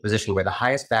themselves into a position where the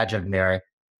highest badge of merit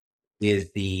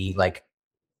is the like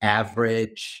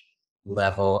average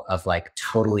level of like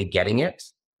totally getting it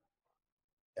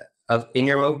in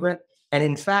your movement. And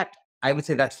in fact, I would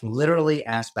say that's literally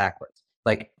ass backwards.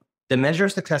 Like the measure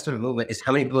of success of a movement is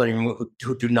how many people in your movement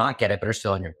who do not get it but are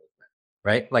still in your movement,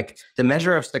 right? Like the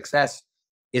measure of success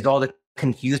is all the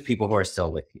confused people who are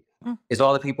still with you. Is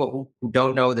all the people who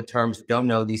don't know the terms, who don't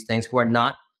know these things, who are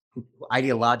not, who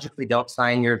ideologically don't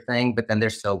sign your thing, but then they're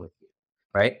still with you,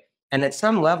 right? And at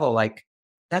some level, like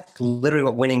that's literally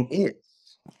what winning is.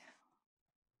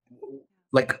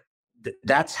 Like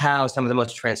that's how some of the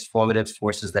most transformative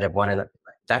forces that have won,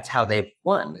 that's how they've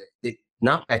won.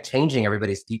 Not by changing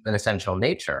everybody's deep and essential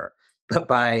nature, but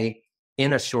by,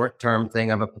 in a short-term thing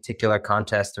of a particular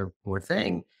contest or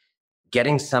thing,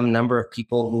 getting some number of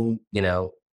people who,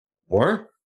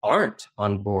 aren't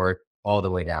on board all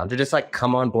the way down to just like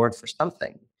come on board for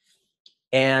something.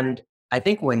 And I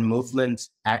think when movements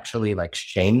actually like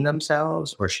shame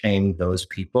themselves or shame those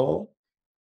people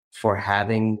for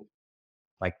having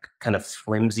like kind of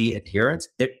flimsy adherence,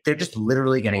 they're just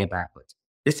literally getting it backwards.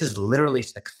 This is literally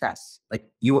success. Like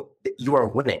you are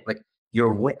winning. Like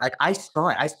you're like I saw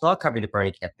it. I saw covering the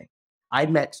Bernie campaign. I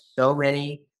met so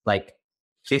many like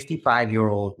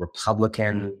 55-year-old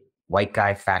Republican white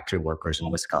guy factory workers in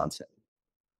Wisconsin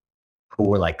who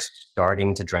were like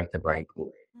starting to drink the Bernie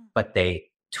Kool-Aid, but they,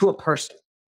 to a person,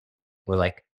 were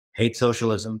like, hate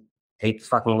socialism, hate the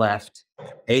fucking left,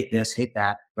 hate this, hate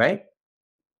that, right?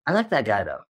 I like that guy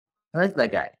though. I like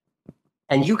that guy.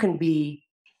 And you can be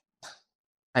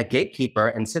a gatekeeper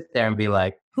and sit there and be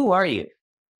like, who are you?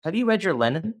 Have you read your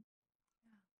Lenin?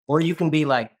 Or you can be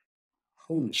like,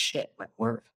 holy shit,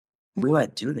 we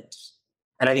might do this.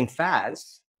 And I think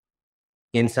Faz,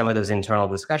 in some of those internal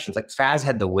discussions, like Faz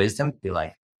had the wisdom to be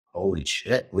like, holy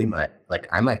shit,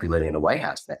 I might be living in the White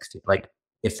House next year. Like,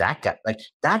 if that guy, like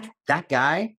that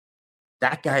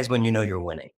guy's when you know you're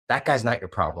winning. That guy's not your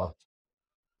problem.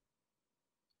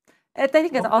 I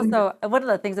think it's also one of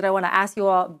the things that I want to ask you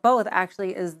all both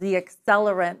actually is the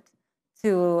accelerant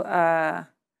to, I'm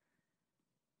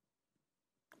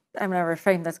going to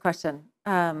reframe this question.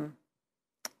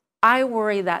 I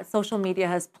worry that social media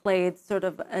has played sort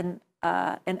of an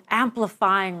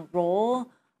amplifying role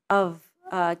of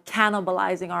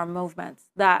cannibalizing our movements.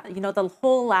 That, the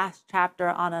whole last chapter,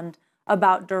 Anand,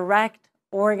 about direct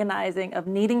organizing, of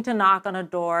needing to knock on a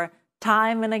door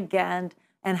time and again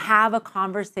and have a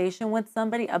conversation with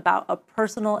somebody about a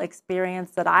personal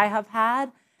experience that I have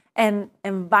had and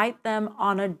invite them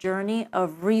on a journey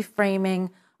of reframing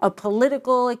a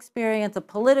political experience, a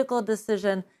political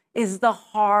decision, is the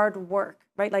hard work,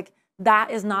 right? Like, that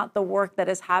is not the work that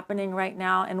is happening right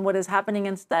now. And what is happening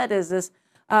instead is this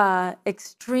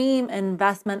extreme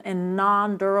investment in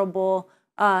non-durable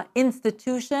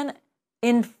institution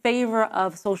in favor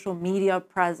of social media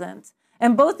presence.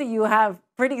 And both of you have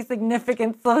pretty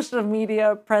significant social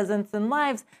media presence in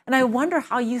lives. And I wonder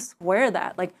how you square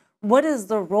that. Like, what is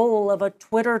the role of a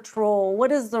Twitter troll?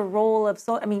 What is the role of,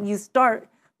 you start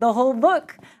the whole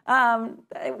book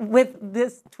with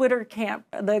this Twitter camp,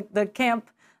 the camp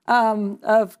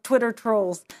of Twitter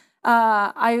trolls.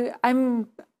 I'm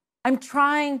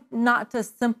trying not to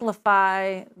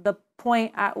simplify the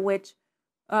point at which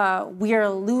we are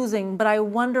losing, but I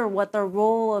wonder what the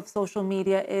role of social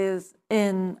media is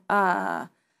in cannibalizing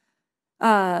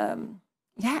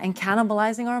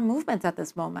our movements at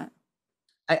this moment.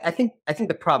 I think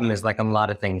the problem is, like a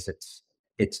lot of things,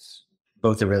 it's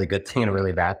both a really good thing and a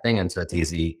really bad thing, and so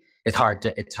it's hard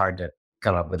to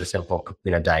come up with a simple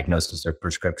diagnosis or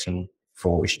prescription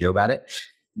for what we should do about it.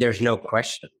 There's no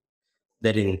question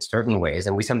that in certain ways,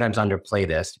 and we sometimes underplay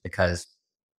this because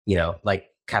like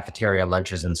cafeteria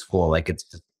lunches in school, like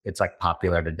it's like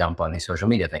popular to dump on these social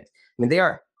media things. I mean, they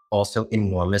are also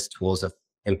enormous tools of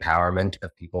empowerment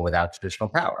of people without traditional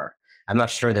power. I'm not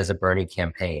sure there's a Bernie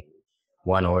campaign,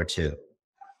 one or two,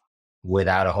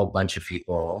 without a whole bunch of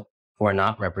people who are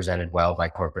not represented well by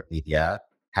corporate media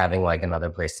having like another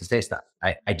place to say stuff.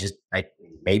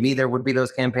 Maybe there would be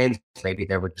those campaigns. Maybe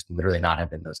there would just literally not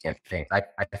have been those campaigns. I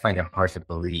find it hard to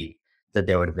believe that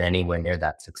there would have been anywhere near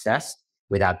that success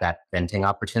without that venting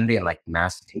opportunity and like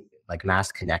mass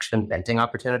connection venting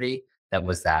opportunity that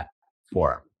was that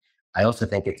forum. I also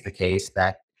think it's the case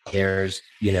that there's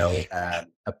a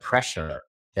pressure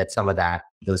that some of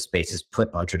those spaces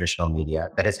put on traditional media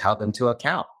that has held them to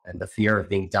account, and the fear of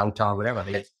being dunked on, whatever. I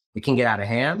mean, it can get out of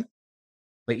hand,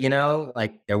 but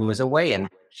like there was a way in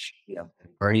which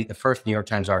Bernie, the first New York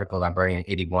Times article about Bernie in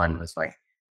 '81 was like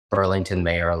Burlington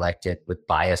mayor elected with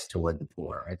bias toward the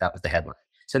poor. Right, that was the headline.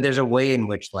 So there's a way in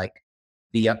which like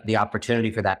the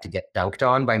opportunity for that to get dunked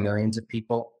on by millions of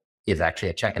people is actually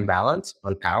a check and balance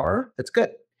on power. That's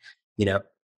good.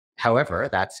 However,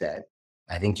 that said,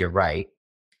 I think you're right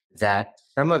that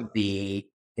some of the,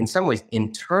 in some ways,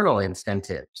 internal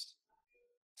incentives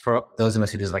for those of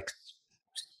us who just like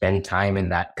spend time in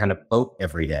that kind of boat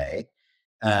every day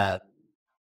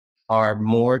are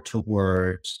more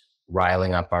towards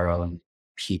riling up our own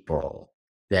people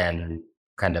than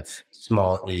kind of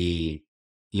small e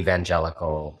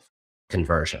evangelical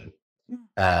conversion.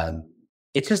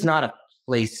 It's just not a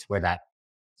place where that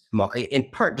small, in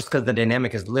part just because the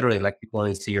dynamic is literally like people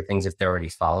only see your things if they're already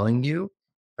following you.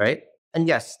 Right. And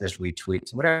yes, there's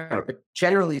retweets, whatever. But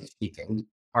generally speaking,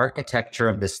 architecture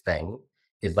of this thing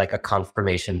is like a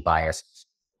confirmation bias,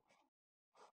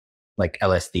 like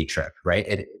LSD trip, right?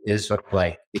 It is sort of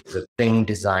like it's a thing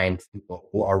designed for people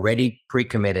who are already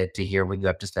pre-committed to hear what you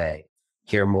have to say,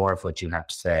 hear more of what you have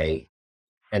to say,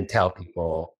 and tell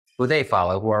people who they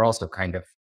follow who are also kind of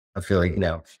feeling,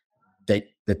 that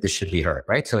this should be heard,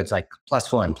 right? So it's like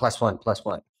plus one.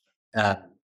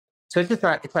 So it's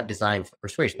not designed for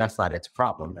persuasion. That's not its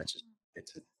problem. That's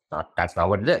not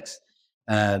what it is.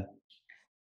 And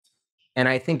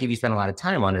I think if you spend a lot of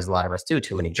time on it, as a lot of us do,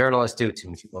 too many journalists do, too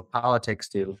many people in politics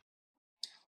do,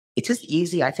 it's just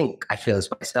easy, I feel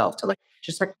this myself, to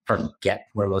just forget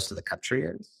where most of the country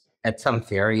is at some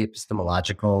very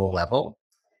epistemological level,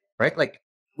 right? Like,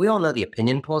 we all know the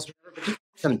opinion polls, but just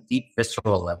some deep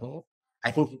visceral level,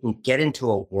 I think you can get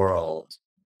into a world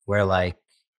where we're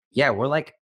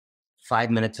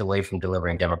 5 minutes away from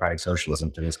delivering democratic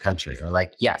socialism to this country. Or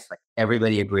like, yes, like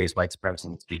everybody agrees white supremacy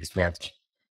needs to be dismantled.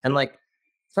 And like,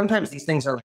 sometimes these things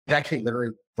are it actually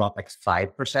literally brought like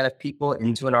 5% of people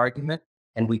into an argument.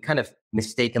 And we kind of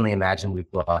mistakenly imagine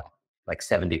we've brought like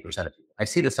 70% of people. I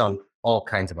see this on all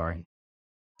kinds of arguments.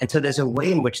 And so there's a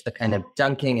way in which the kind of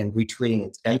dunking and retweeting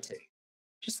and venting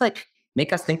just like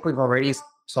make us think we've already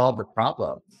solved the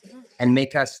problem and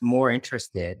make us more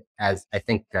interested, as I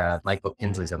think Michael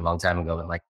Kinsley said a long time ago, in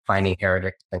like finding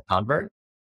heretics and convert.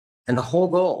 And the whole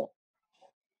goal,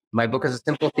 my book is a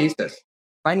simple thesis.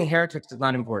 Finding heretics is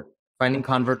not important. Finding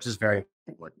converts is very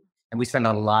important. And we spend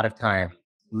a lot of time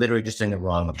literally just doing the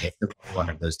wrong of one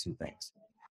of those two things.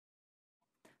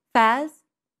 Faiz?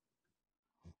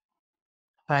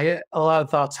 I get a lot of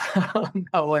thoughts on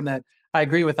that one. That I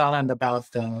agree with Anand about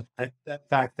the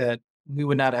fact that we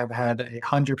would not have had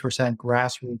 100%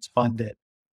 grassroots funded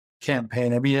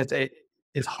campaign. I mean,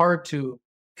 it's hard to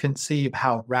conceive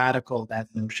how radical that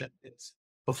notion is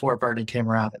before Bernie came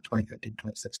around in 2015,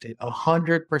 2016.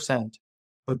 100%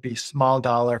 would be small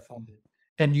dollar funded.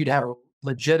 And you'd have a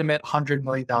legitimate $100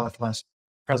 million plus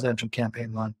presidential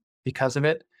campaign run because of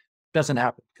it. Doesn't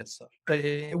happen because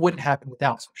it wouldn't happen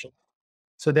without social.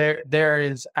 So there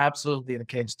is absolutely the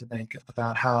case to make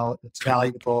about how it's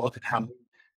valuable and how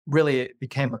really it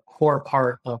became a core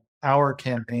part of our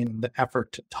campaign and the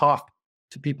effort to talk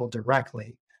to people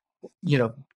directly,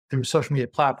 through social media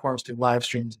platforms, through live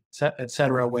streams, et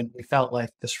cetera, when we felt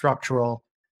like the structural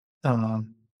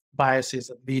biases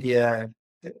of media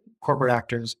and corporate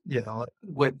actors,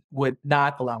 would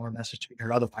not allow our message to be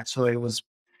heard otherwise. So it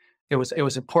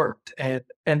was important.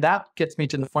 And that gets me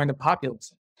to the point of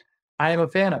populism. I am a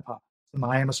fan of populism.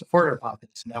 I am a supporter of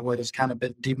populism. That word has kind of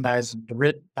been demonized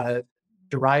and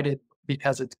derided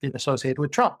because it's been associated with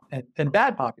Trump and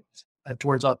bad populism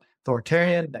towards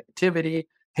authoritarian, negativity,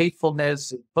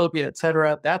 hatefulness, phobia, et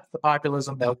cetera. That's the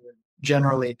populism that we're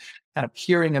generally kind of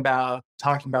hearing about,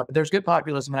 talking about. But there's good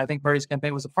populism, and I think Bernie's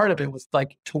campaign was a part of it. It was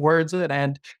like towards an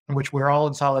end in which we're all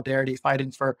in solidarity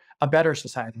fighting for a better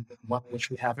society than one in which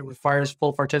we have. It requires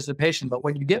full participation. But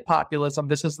when you get populism,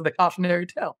 this is the cautionary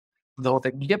tale. The whole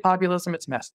thing. You get populism, it's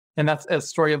messy. And that's a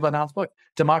story of Anand's book.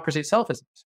 Democracy itself is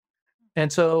messy.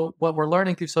 And so what we're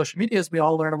learning through social media is we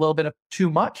all learn a little bit of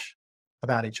too much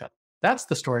about each other. That's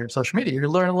the story of social media. You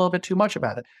learn a little bit too much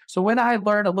about it. So when I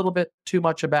learn a little bit too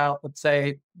much about, let's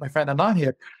say, my friend Anand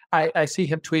here, I see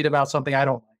him tweet about something I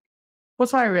don't like.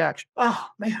 What's my reaction? Oh,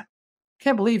 man,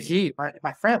 can't believe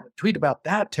my friend would tweet about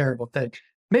that terrible thing.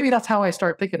 Maybe that's how I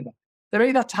start thinking about it.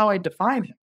 Maybe that's how I define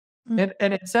him. And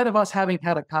instead of us having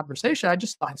had a conversation, I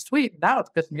just saw his tweet. And now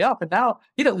it's pissing me off. And now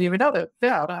he doesn't even know that.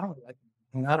 Yeah,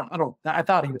 I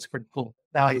thought he was pretty cool.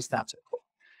 Now he's not so cool.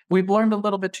 We've learned a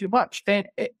little bit too much.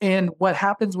 And what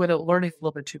happens when learning a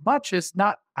little bit too much is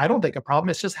not, I don't think, a problem.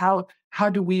 It's just how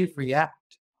do we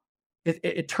react?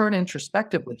 It turn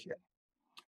introspectively here.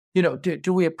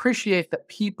 Do we appreciate that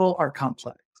people are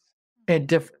complex and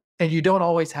different? And you don't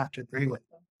always have to agree with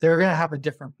them. They're going to have a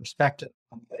different perspective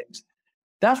on things.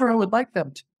 That's where I would like them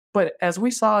to. But as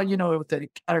we saw, with the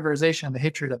categorization and the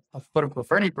hatred of quote unquote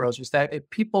Bernie bros, was that if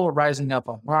people were rising up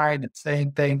online and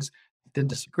saying things they didn't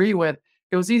disagree with,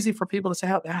 it was easy for people to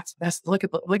say, "Oh, that's look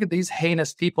at these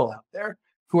heinous people out there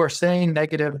who are saying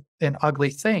negative and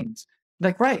ugly things."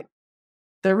 Like, right,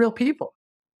 they're real people.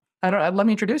 Let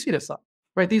me introduce you to some.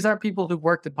 Right, these aren't people who've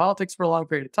worked in politics for a long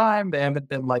period of time. They haven't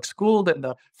been schooled in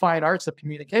the fine arts of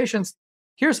communications.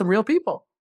 Here's some real people.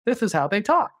 This is how they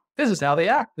talk. This is how they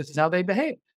act. This is how they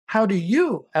behave. How do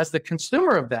you, as the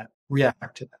consumer of that,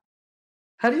 react to them?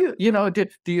 How do you,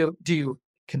 do you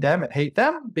condemn and hate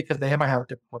them because they might have a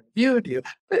different point of view? Do you,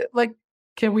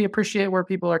 can we appreciate where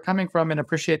people are coming from and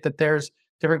appreciate that there's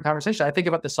different conversation? I think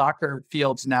about the soccer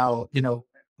fields now,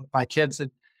 my kids, and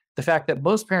the fact that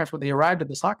most parents, when they arrived at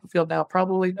the soccer field now,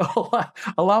 probably know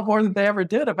a lot more than they ever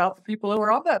did about the people who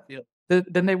were on that field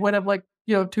than they would have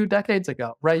 2 decades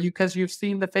ago, right? Because you've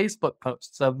seen the Facebook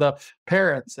posts of the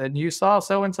parents and you saw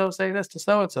so-and-so say this to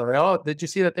so-and-so. Oh, did you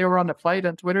see that they were on a fight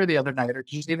on Twitter the other night? Or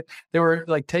did you see that they were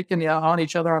taking on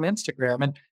each other on Instagram?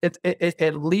 And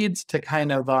it leads to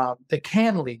it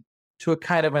can lead to a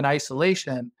kind of an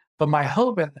isolation. But my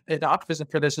hope and optimism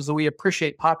for this is that we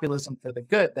appreciate populism for the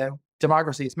good, that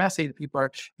democracy is messy,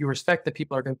 that you respect that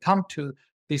people are going to come to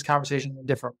these conversations in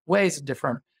different ways,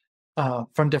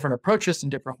 from different approaches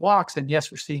and different walks. And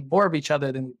yes, we're seeing more of each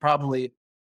other than we probably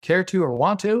care to or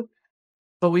want to,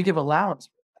 but we give allowance.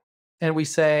 And we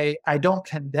say, I don't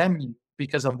condemn you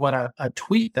because of what a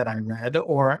tweet that I read,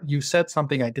 or you said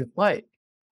something I didn't like.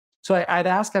 So I'd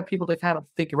ask people to kind of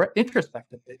think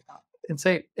introspectively and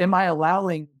say, am I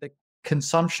allowing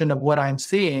consumption of what I'm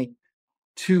seeing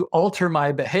to alter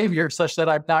my behavior such that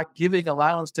I'm not giving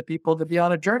allowance to people to be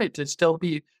on a journey, to still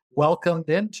be welcomed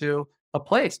into a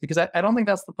place. Because I don't think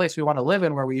that's the place we want to live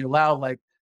in, where we allow like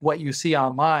what you see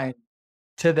online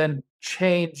to then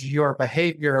change your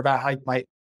behavior about how you might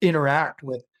interact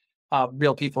with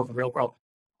real people in the real world.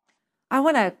 I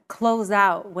want to close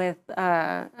out with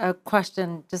a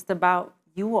question just about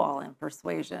you all in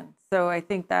persuasion. So I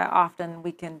think that often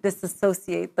we can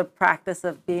disassociate the practice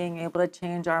of being able to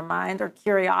change our mind or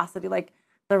curiosity. Like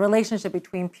the relationship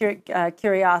between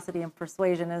curiosity and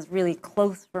persuasion is really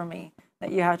close for me,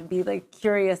 that you have to be like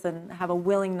curious and have a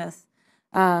willingness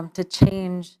to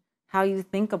change how you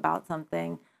think about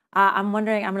something. I'm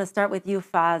wondering, I'm going to start with you,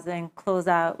 Faiz, and close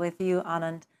out with you,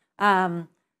 Anand.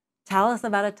 Tell us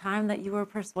about a time that you were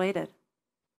persuaded.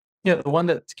 Yeah, the one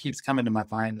that keeps coming to my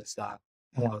mind is that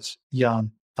when I was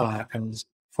young, I was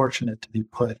fortunate to be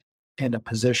put in a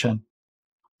position,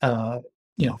 by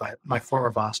my former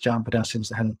boss, John Podesta, was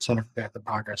the head of the Center for Rapid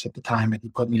Progress at the time, and he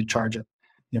put me in charge of,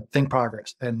 Think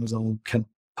Progress, and it was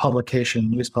a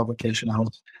news publication. I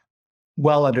was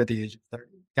well under the age of 30.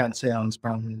 Can't say I was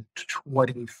probably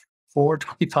 24,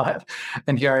 25,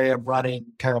 and here I am running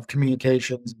kind of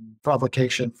communications and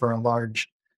publication for a large,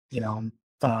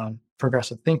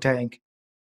 progressive think tank.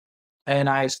 And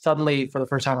I suddenly, for the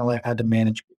first time in my life, had to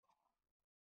manage people.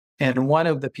 And one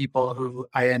of the people who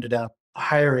I ended up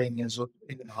hiring is,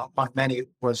 among many,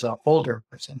 was an older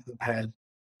person who had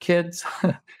kids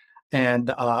and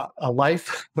a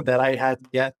life that I hadn't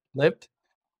yet lived.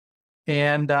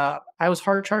 And I was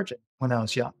hard charging when I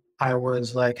was young. I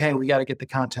was like, hey, we got to get the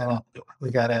content up. We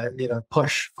got to,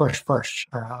 push.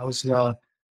 I was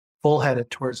bullheaded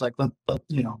towards like,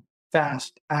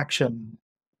 fast action.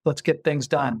 Let's get things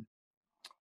done.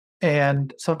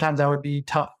 And sometimes I would be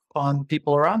tough on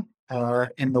people around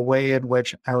in the way in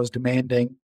which I was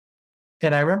demanding.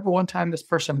 And I remember one time this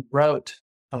person wrote,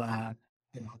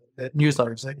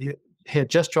 newsletters that he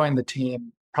had just joined the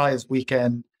team, probably his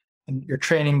weekend, and you're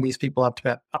training these people up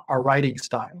to our writing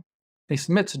style. He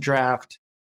submits a draft,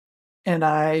 and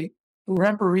I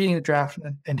remember reading the draft,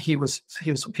 and we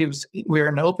were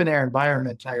in an open air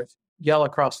environment. And I yell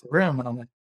across the room, and I'm like,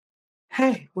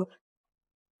 "Hey,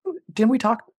 didn't we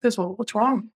talk about this? Well, what's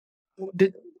wrong?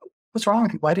 What's wrong?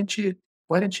 Why didn't you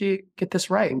get this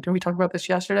right? Didn't we talk about this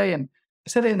yesterday?" And I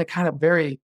said it in a kind of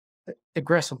very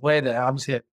aggressive way that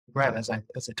obviously I regret as I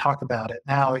talk about it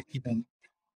now even.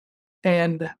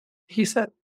 And he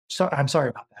said, "So I'm sorry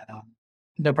about that.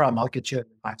 No problem. I'll get you a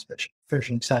revised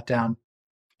version." He sat down,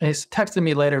 and he texted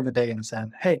me later in the day and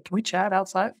said, "Hey, can we chat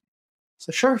outside?"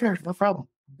 So sure, no problem.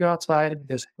 Go outside, and he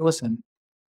goes, "Listen,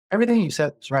 everything you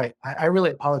said was right. I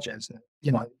really apologize.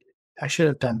 I should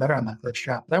have done better on that first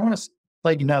draft. But I want to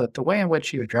let you know that the way in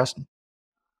which you addressed me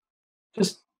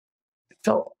just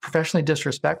felt professionally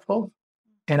disrespectful.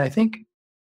 And I think,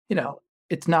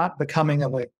 it's not becoming a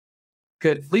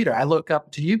good leader. I look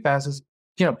up to you, Paz, as,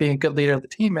 being a good leader of the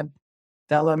team, and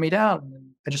that let me down.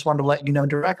 And I just wanted to let you know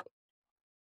directly."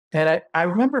 And I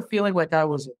remember feeling like I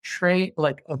was a train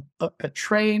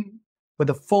with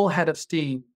a full head of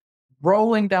steam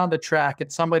rolling down the track,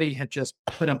 and somebody had just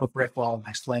put up a brick wall and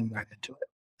I slammed right into it.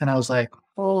 And I was like,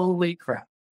 holy crap.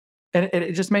 And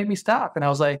it just made me stop. And I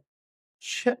was like,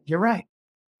 shit, you're right.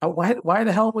 Why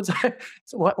the hell was I,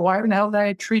 why the hell did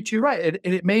I treat you right?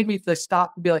 It made me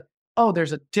stop and be like, oh,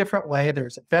 there's a different way.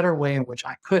 There's a better way in which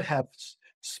I could have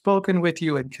spoken with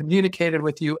you and communicated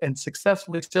with you and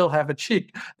successfully still have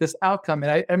achieved this outcome.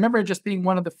 And I remember just being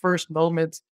one of the first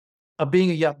moments of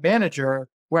being a young manager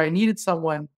where I needed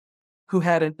someone who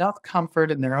had enough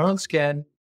comfort in their own skin,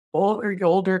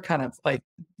 older, kind of like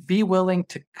be willing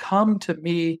to come to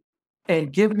me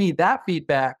and give me that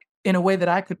feedback in a way that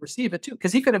I could receive it too.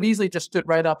 Because he could have easily just stood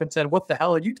right up and said, "What the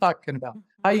hell are you talking about?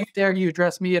 How dare you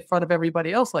address me in front of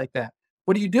everybody else like that?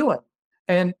 What are you doing?"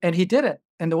 And he didn't.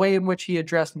 And the way in which he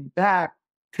addressed me back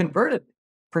converted me,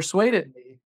 persuaded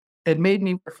me, it made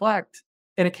me reflect.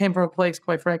 And it came from a place,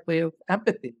 quite frankly, of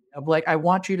empathy, of like, I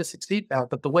want you to succeed now,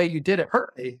 but the way you did it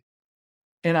hurt me.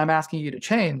 And I'm asking you to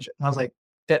change. And I was like,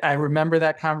 that I remember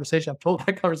that conversation. I've told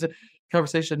that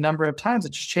conversation a number of times.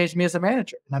 It just changed me as a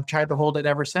manager. And I've tried to hold it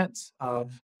ever since. So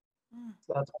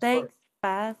Thanks,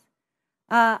 Faiz.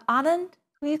 Anand,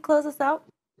 will you close us out?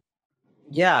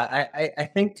 Yeah, I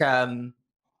think, I'm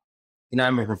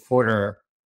a reporter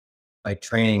by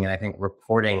training, and I think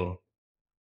reporting,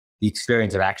 the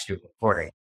experience of actually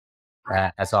reporting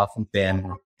has often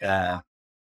been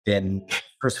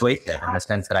persuasive in the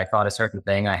sense that I thought a certain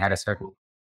thing, I had a certain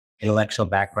intellectual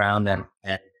background, and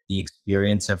the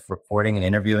experience of reporting and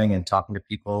interviewing and talking to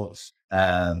people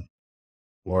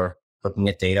for looking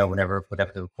at data, whatever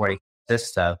the reporting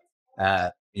consists of,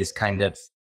 is kind of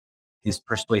is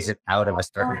persuasive out of a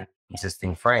certain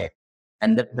existing frame.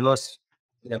 And the most,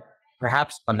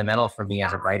 perhaps fundamental for me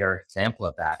as a writer example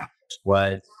of that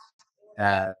was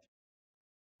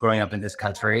growing up in this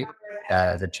country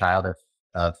as a child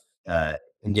of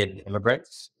Indian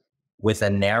immigrants with a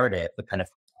narrative, the kind of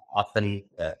often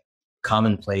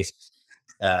commonplace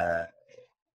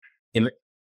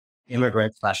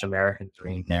immigrant/American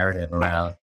dream narrative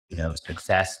around,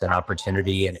 success and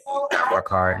opportunity and work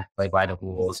hard, play by the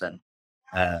rules, and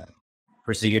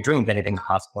pursue your dreams. Anything's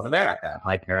possible in America.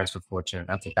 My parents were fortunate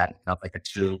enough that felt like a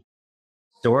true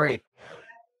story,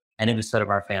 and it was sort of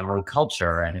our family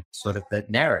culture, and it was sort of the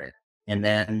narrative. And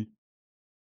then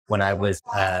when I was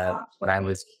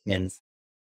in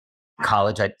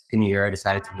college, senior year, I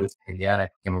decided to move to India, and I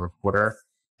became a reporter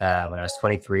when I was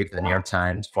 23 for the New York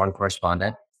Times, foreign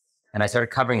correspondent. And I started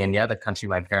covering India, the country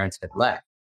my parents had left.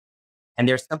 And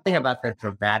there's something about the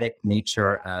dramatic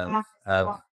nature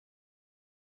of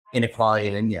inequality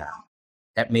in India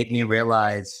that made me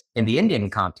realize, in the Indian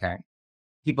context,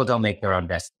 people don't make their own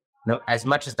destiny. As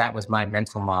much as that was my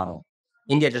mental model,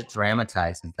 India just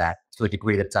dramatizes that to a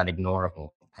degree that's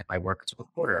unignorable at my work as a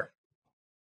reporter.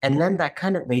 And then that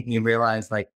kind of made me realize,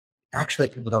 actually,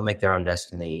 people don't make their own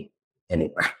destiny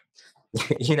anywhere.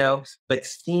 But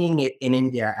seeing it in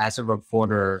India as a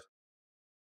reporter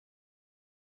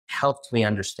helped me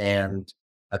understand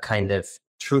a kind of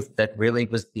truth that really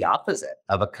was the opposite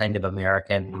of a kind of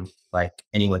American,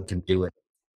 anyone can do it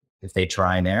if they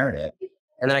try narrative.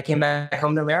 And then I came back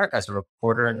home to America as a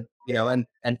reporter and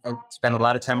spent a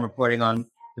lot of time reporting on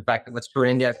the fact that what's true in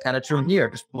India is kind of true here,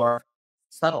 just more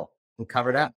subtle and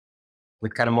covered up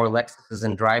with kind of more Lexuses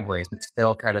and driveways, but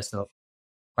still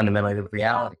fundamentally the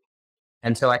reality.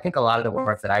 And so I think a lot of the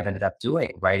work that I've ended up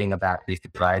doing, writing about these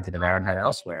divides in America and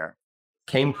elsewhere,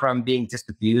 came from being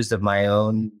disabused of my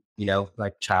own,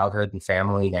 childhood and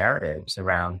family narratives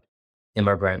around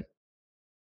immigrant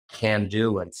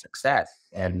can-do and success,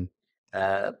 and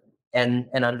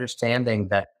understanding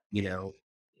that,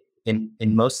 in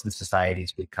most of the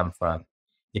societies we come from,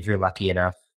 if you're lucky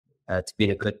enough to be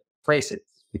in a good place,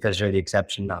 it's because you're the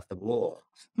exception, not the rule,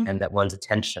 and that one's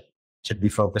attention should be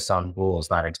focused on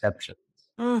rules, not exceptions.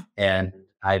 And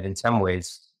I've, in some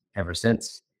ways, ever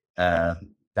since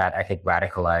that, I think,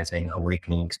 radicalizing,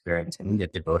 awakening experience, and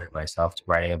devoted myself to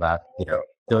writing about,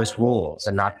 those rules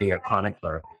and not being a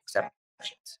chronicler of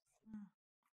exceptions.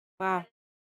 Wow.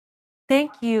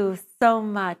 Thank you so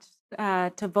much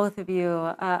to both of you,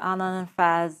 Anand and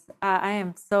Faiz. I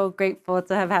am so grateful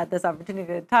to have had this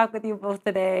opportunity to talk with you both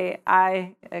today.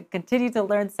 I continue to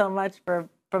learn so much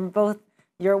from both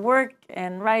your work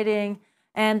and writing.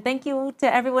 And thank you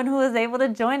to everyone who was able to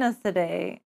join us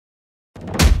today.